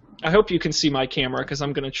 I hope you can see my camera because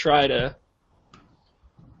I'm going to try to.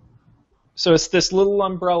 So it's this little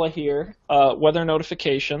umbrella here, Weather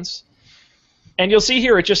Notifications. And you'll see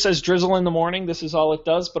here it just says drizzle in the morning. This is all it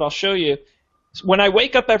does, but I'll show you. When I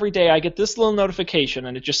wake up every day, I get this little notification,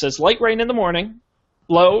 and it just says light rain in the morning,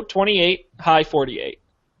 low 28, high 48.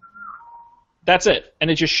 That's it.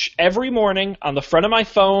 And it just every morning on the front of my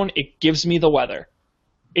phone, it gives me the weather.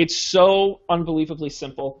 It's so unbelievably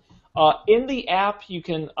simple. In the app, you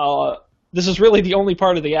can. This is really the only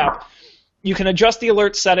part of the app. You can adjust the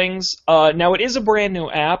alert settings. Now, it is a brand new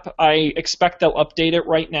app. I expect they'll update it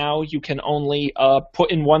right now. You can only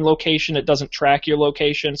put in one location. It doesn't track your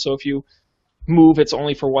location. So if you move, it's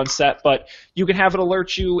only for one set. But you can have it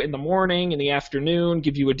alert you in the morning, in the afternoon,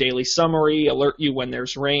 give you a daily summary, alert you when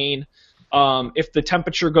there's rain. If the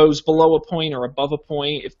temperature goes below a point or above a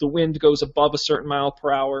point, if the wind goes above a certain mile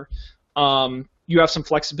per hour, you have some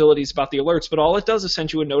flexibilities about the alerts, but all it does is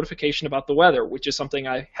send you a notification about the weather, which is something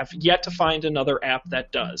I have yet to find another app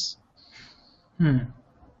that does.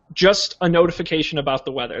 Just a notification about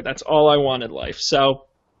the weather. That's all I want in life. So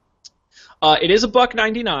it is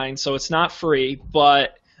 $1.99, so it's not free,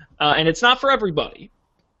 but and it's not for everybody.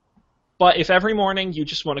 But if every morning you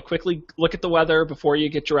just want to quickly look at the weather before you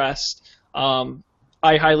get dressed, I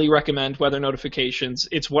highly recommend weather notifications.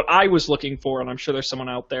 It's what I was looking for, and I'm sure there's someone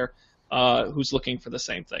out there who's looking for the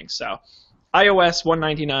same thing. So iOS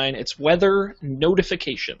 $1.99, it's weather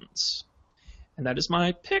notifications. And that is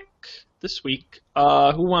my pick this week.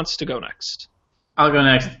 Who wants to go next? I'll go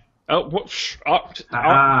next.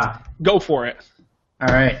 Go for it.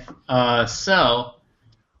 All right. So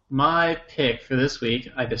my pick for this week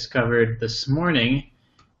I discovered this morning,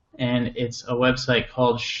 and it's a website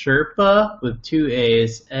called Sherpa with 2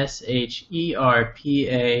 A's,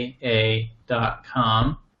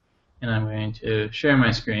 SHERPAA.com. And I'm going to share my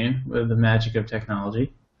screen with the magic of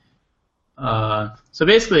technology. So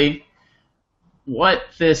basically, what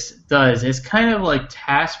this does is kind of like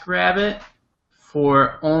TaskRabbit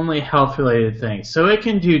for only health-related things. So it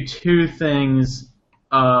can do two things,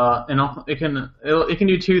 it can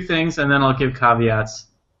do two things, and then I'll give caveats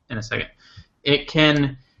in a second. It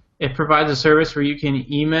provides a service where you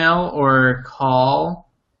can email or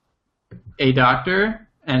call a doctor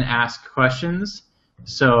and ask questions.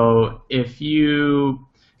 So if the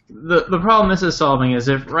problem this is solving is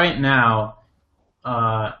if right now,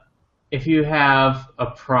 if you have a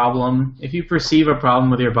problem, if you perceive a problem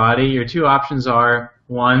with your body, your two options are,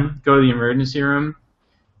 one, go to the emergency room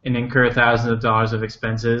and incur thousands of dollars of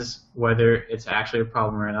expenses, whether it's actually a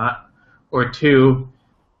problem or not, or two,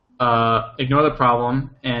 ignore the problem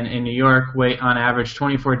and in New York wait on average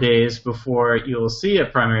 24 days before you'll see a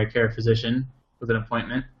primary care physician with an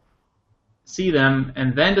appointment, see them,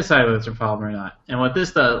 and then decide whether it's a problem or not. And what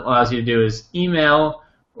this allows you to do is email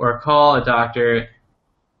or call a doctor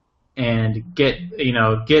and get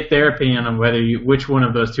their opinion on which one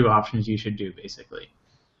of those two options you should do, basically.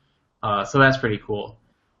 So that's pretty cool.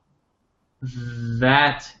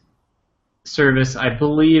 That service, I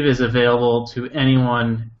believe, is available to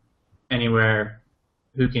anyone, anywhere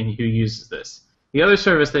who uses this. The other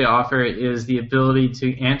service they offer is the ability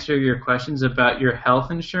to answer your questions about your health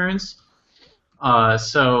insurance.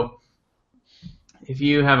 So if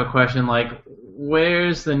you have a question like,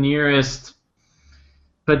 where's the nearest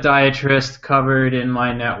podiatrist covered in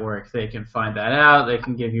my network, they can find that out. They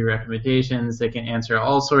can give you recommendations. They can answer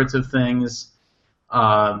all sorts of things.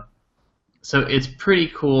 So it's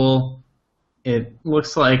pretty cool. It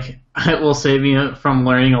looks like it will save me from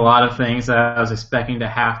learning a lot of things that I was expecting to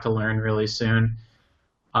have to learn really soon.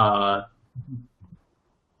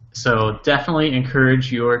 So definitely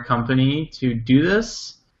encourage your company to do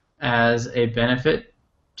this as a benefit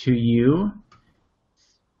to you.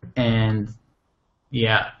 And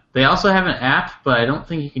yeah, they also have an app, but I don't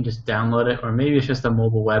think you can just download it, or maybe it's just a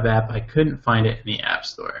mobile web app. I couldn't find it in the App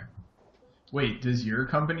Store. Wait, does your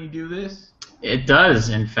company do this? It does,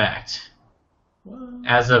 in fact. What?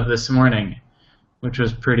 As of this morning, which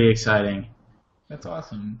was pretty exciting. That's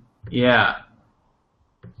awesome. Yeah.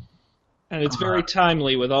 And it's very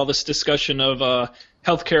timely with all this discussion of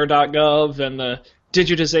healthcare.gov and the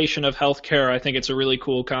digitization of healthcare. I think it's a really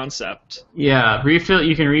cool concept. Yeah,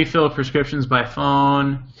 you can refill prescriptions by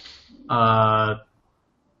phone. Find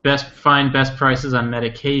best prices on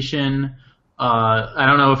medication. I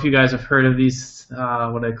don't know if you guys have heard of these,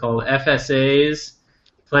 what I call FSAs,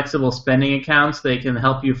 flexible spending accounts. They can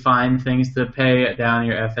help you find things to pay down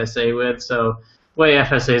your FSA with. So the way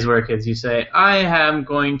FSAs work is you say, I am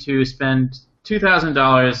going to spend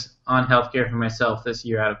 $2,000 on healthcare for myself this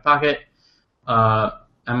year out of pocket. I'm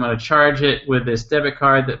going to charge it with this debit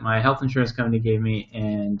card that my health insurance company gave me,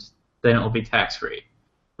 and then it will be tax-free,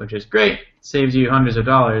 which is great. It saves you hundreds of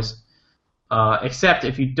dollars. Except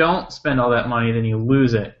if you don't spend all that money, then you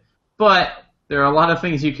lose it. But there are a lot of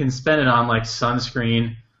things you can spend it on, like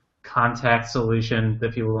sunscreen, contact solution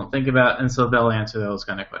that people don't think about, and so they'll answer those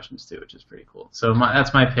kind of questions too, which is pretty cool. So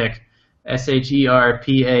that's my pick. SHERPAA.com.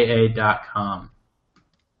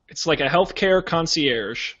 It's like a healthcare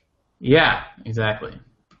concierge. Yeah, exactly.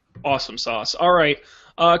 Awesome sauce. All right.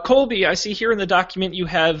 Colby, I see here in the document you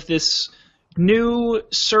have this new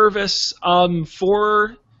service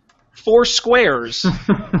for four squares.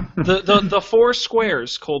 the four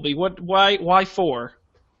squares, Colby. Why four?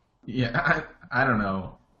 Yeah, I don't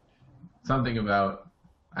know. Something about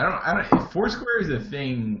Foursquare is a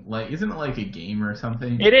thing, like, isn't it like a game or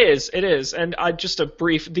something? It is. And just a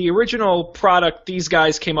brief, the original product these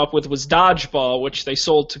guys came up with was Dodgeball, which they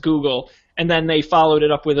sold to Google, and then they followed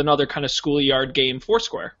it up with another kind of schoolyard game,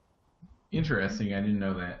 Foursquare. Interesting, I didn't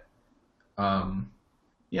know that.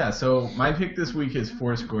 Yeah, so my pick this week is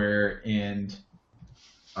Foursquare, and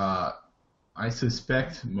I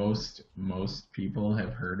suspect most people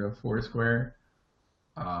have heard of Foursquare.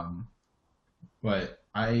 But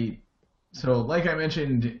so like I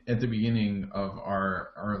mentioned at the beginning of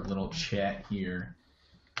our little chat here,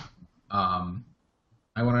 I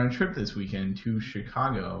went on a trip this weekend to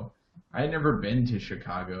Chicago. I had never been to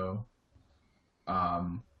Chicago,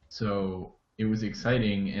 so it was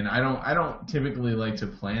exciting. And I don't typically like to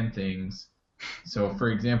plan things. So for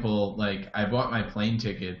example, like I bought my plane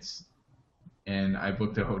tickets and I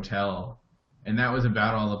booked a hotel, and that was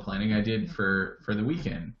about all the planning I did for the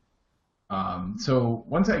weekend. So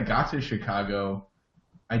once I got to Chicago,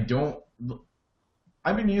 I've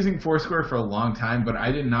been using Foursquare for a long time, but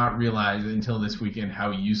I did not realize until this weekend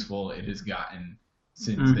how useful it has gotten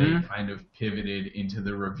since they kind of pivoted into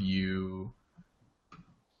the review,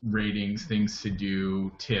 ratings, things to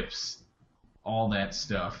do, tips, all that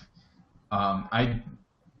stuff. I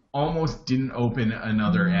almost didn't open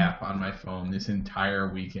another app on my phone this entire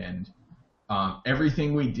weekend.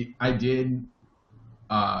 Everything I did,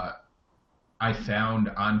 I found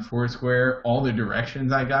on Foursquare. All the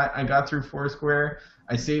directions I got through Foursquare.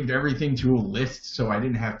 I saved everything to a list so I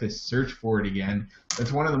didn't have to search for it again.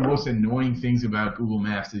 That's one of the most annoying things about Google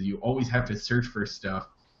Maps is you always have to search for stuff.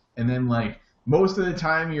 And then like most of the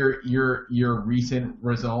time your recent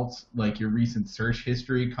results, like your recent search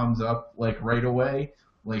history comes up like right away,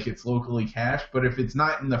 like it's locally cached. But if it's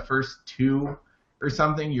not in the first two or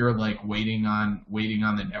something, you're like waiting on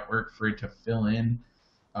the network for it to fill in.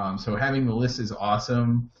 So having the list is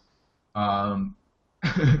awesome. Along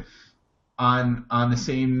the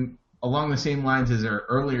same lines as our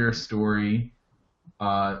earlier story,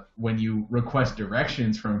 when you request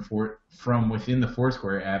directions from within the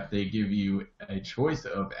Foursquare app, they give you a choice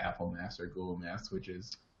of Apple Maps or Google Maps, which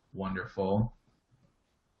is wonderful.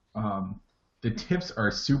 The tips are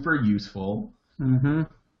super useful. Mm-hmm.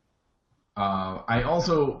 I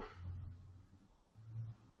also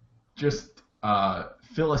just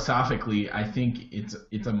philosophically, I think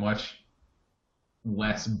it's a much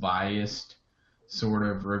less biased sort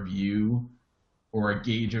of review or a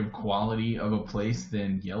gauge of quality of a place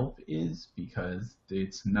than Yelp is, because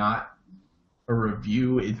it's not a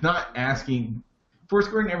review. It's not asking.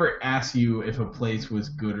 Foursquare never asks you if a place was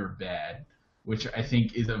good or bad, which I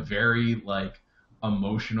think is a very like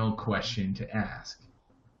emotional question to ask.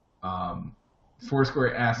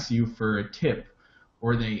 Foursquare asks you for a tip.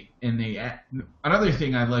 Another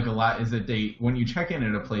thing I like a lot is that when you check in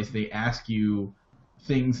at a place, they ask you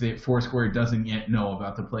things that Foursquare doesn't yet know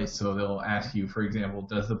about the place. So they'll ask you, for example,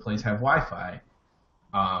 does the place have Wi-Fi?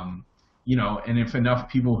 And if enough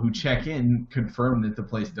people who check in confirm that the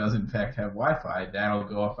place does in fact have Wi-Fi, that'll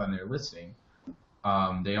go up on their listing.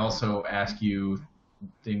 They also ask you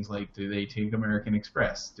things like, do they take American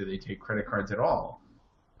Express? Do they take credit cards at all?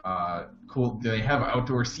 Do they have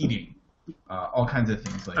outdoor seating? All kinds of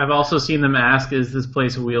things like that. I've also seen them ask, is this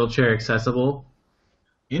place wheelchair accessible?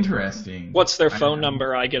 Interesting. What's their phone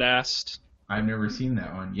number, I get asked. I've never seen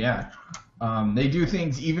that one. Yeah. They do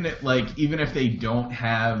things even if they don't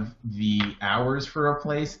have the hours for a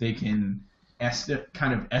place, they can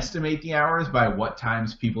kind of estimate the hours by what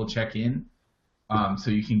times people check in. So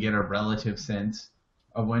you can get a relative sense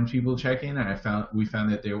of when people check in, and we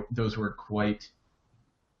found that those were quite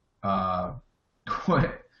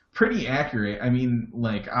pretty accurate. I mean,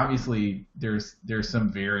 like obviously there's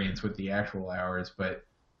some variance with the actual hours, but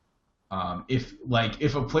if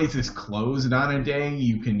a place is closed on a day,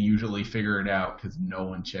 you can usually figure it out because no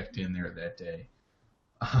one checked in there that day.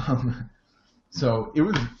 So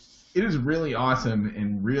it is really awesome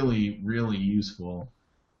and really, really useful,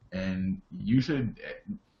 and you should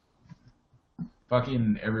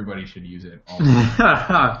fucking everybody should use it all the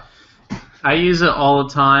time. I use it all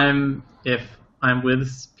the time if I'm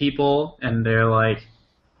with people and they're like,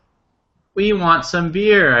 we want some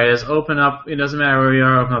beer. I just open up, it doesn't matter where we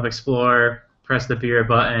are, open up Explorer, press the beer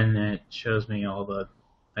button, and it shows me all the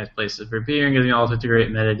nice places for beer, giving all sorts of great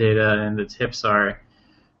metadata, and the tips are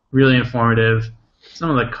really informative. Some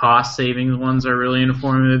of the cost savings ones are really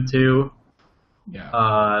informative too. Yeah.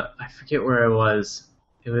 I forget where it was.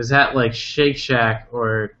 It was at like Shake Shack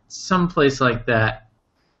or some place like that,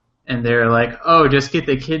 and they're like, "Oh, just get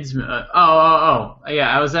the kids." Yeah,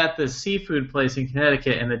 I was at the seafood place in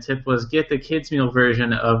Connecticut, and the tip was get the kids meal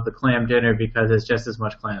version of the clam dinner because it's just as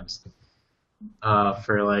much clams,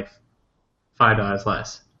 for like $5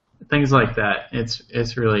 less. Things like that.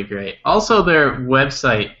 It's really great. Also, their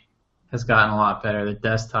website has gotten a lot better. The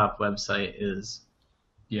desktop website is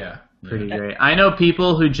pretty great. I know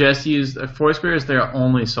people who just use Foursquare as their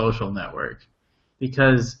only social network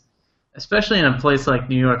because, especially in a place like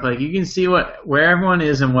New York, like you can see where everyone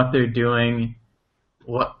is and what they're doing,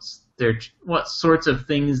 what sorts of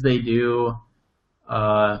things they do.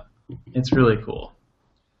 It's really cool.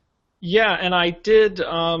 Yeah, and I did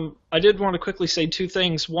want to quickly say two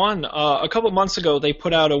things. One, a couple months ago they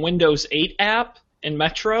put out a Windows 8 app in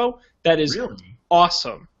Metro that is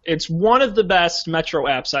awesome. It's one of the best Metro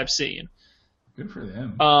apps I've seen. Good for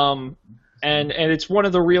them. And it's one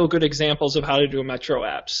of the real good examples of how to do a Metro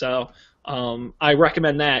app. So I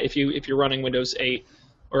recommend that if you're running Windows 8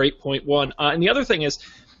 or 8.1. And the other thing is,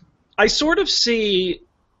 I sort of see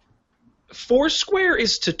Foursquare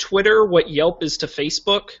is to Twitter what Yelp is to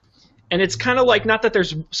Facebook. And it's kind of like, not that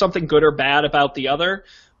there's something good or bad about the other,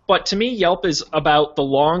 but to me, Yelp is about the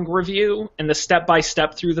long review and the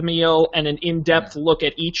step-by-step through the meal and an in-depth look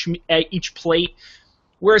at each plate,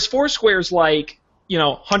 whereas Foursquare is like,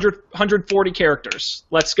 140 characters.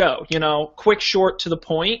 Let's go. Quick, short, to the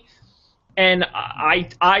point. And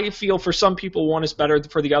I feel for some people one is better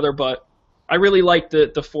for the other, but I really like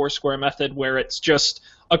the Foursquare method where it's just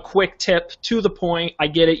a quick tip to the point. I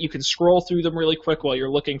get it. You can scroll through them really quick while you're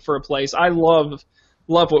looking for a place. I love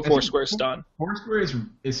what Foursquare's done. Foursquare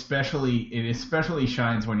especially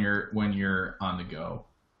shines when you're on the go,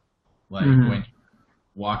 like when you're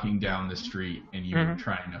walking down the street and you're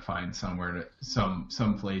trying to find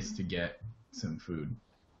some place to get some food.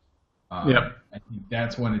 I think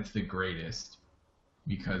that's when it's the greatest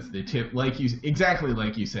because the tip, exactly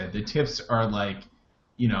like you said, the tips are like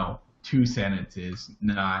 2 sentences,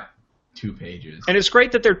 not 2 pages. And it's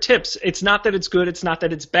great that they're tips. It's not that it's good, it's not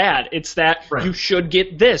that it's bad. It's that you should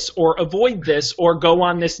get this or avoid this or go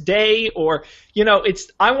on this day or,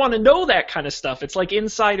 I want to know that kind of stuff. It's like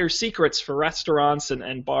insider secrets for restaurants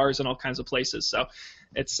and bars and all kinds of places. So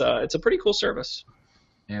it's a pretty cool service.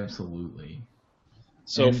 Absolutely.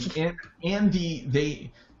 So and the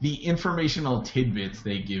informational tidbits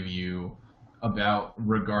they give you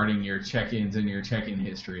regarding your check-ins and your check-in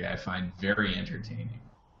history I find very entertaining.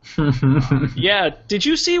 Yeah, did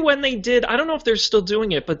you see when they did, I don't know if they're still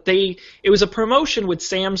doing it, but it was a promotion with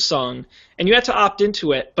Samsung, and you had to opt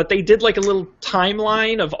into it, but they did like a little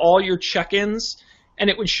timeline of all your check-ins, and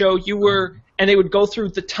it would show and they would go through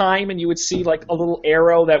the time, and you would see like a little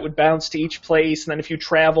arrow that would bounce to each place, and then if you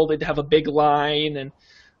traveled, they'd have a big line, and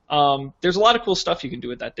there's a lot of cool stuff you can do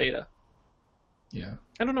with that data. Yeah.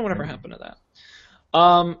 I don't know whatever happened to that.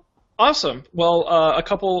 Awesome. Well, a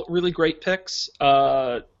couple really great picks.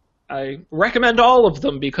 I recommend all of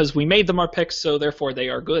them because we made them our picks, so therefore they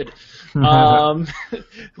are good.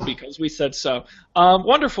 Because we said so.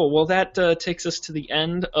 Wonderful. Well, that takes us to the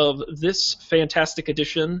end of this fantastic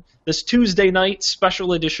edition, this Tuesday night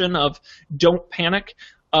special edition of Don't Panic.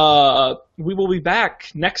 We will be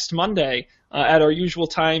back next Monday at our usual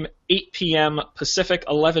time, 8 p.m. Pacific,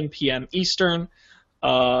 11 p.m. Eastern,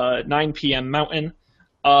 9 p.m. Mountain.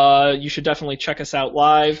 You should definitely check us out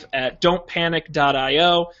live at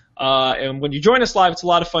don'tpanic.io. And when you join us live, it's a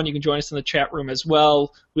lot of fun. You can join us in the chat room as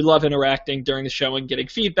well. We love interacting during the show and getting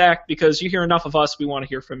feedback because you hear enough of us. We want to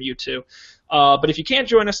hear from you too. But if you can't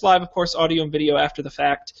join us live, of course, audio and video after the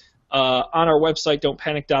fact on our website,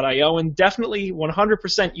 don'tpanic.io. And definitely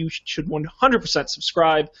 100%, you should 100%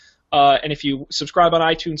 subscribe. And if you subscribe on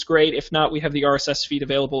iTunes, great. If not, we have the RSS feed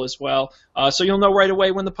available as well. So you'll know right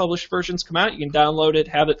away when the published versions come out. You can download it,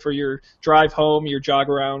 have it for your drive home, your jog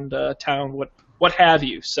around town, what have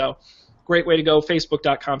you. So great way to go,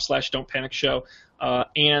 facebook.com/don'tpanicshow,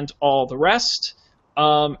 and all the rest.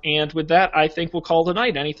 And with that, I think we'll call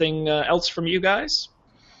tonight. Anything else from you guys?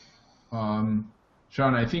 Sean,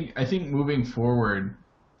 I think moving forward,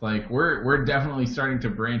 like we're definitely starting to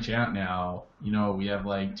branch out now. We have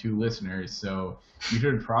like 2 listeners, so you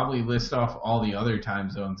should probably list off all the other time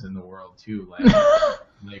zones in the world too,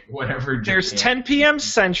 like whatever. There's 10 p.m.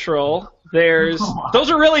 Central.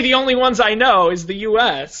 Those are really the only ones I know is the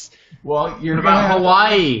U.S. Well, you're about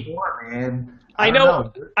Hawaii, man. I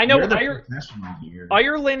know. You're the professional here.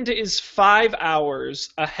 Ireland is 5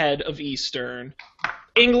 hours ahead of Eastern.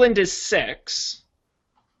 England is 6.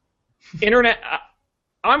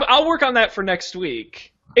 I'll work on that for next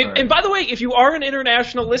week. Right. And by the way, if you are an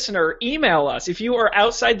international listener, email us. If you are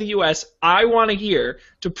outside the U.S., I want to hear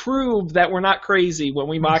to prove that we're not crazy when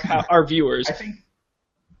we mock our viewers.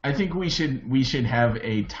 I think we should have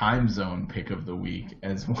a time zone pick of the week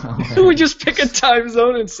as well. We just pick a time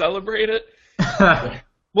zone and celebrate it?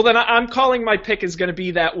 Well, then I'm calling my pick is going to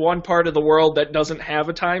be that one part of the world that doesn't have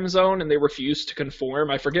a time zone and they refuse to conform.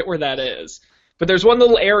 I forget where that is. But there's one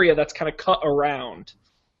little area that's kind of cut around.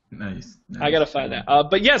 Nice. I got to find that.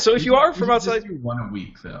 But yeah, so if you are from outside... Just do one a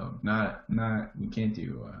week, though. We can't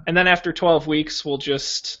do... And then after 12 weeks, we'll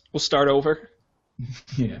start over.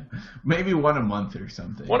 Yeah. Maybe one a month or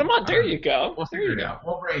something. One a month. There you go. We'll figure it out.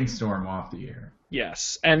 We'll brainstorm off the air.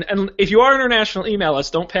 Yes. And if you are international, email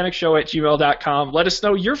us, don'tpanicshow@gmail.com. Let us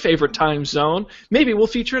know your favorite time zone. Maybe we'll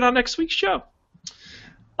feature it on next week's show.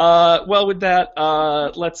 Well, with that,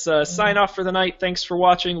 let's sign off for the night. Thanks for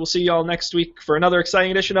watching. We'll see you all next week for another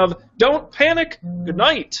exciting edition of Don't Panic. Good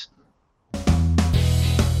night.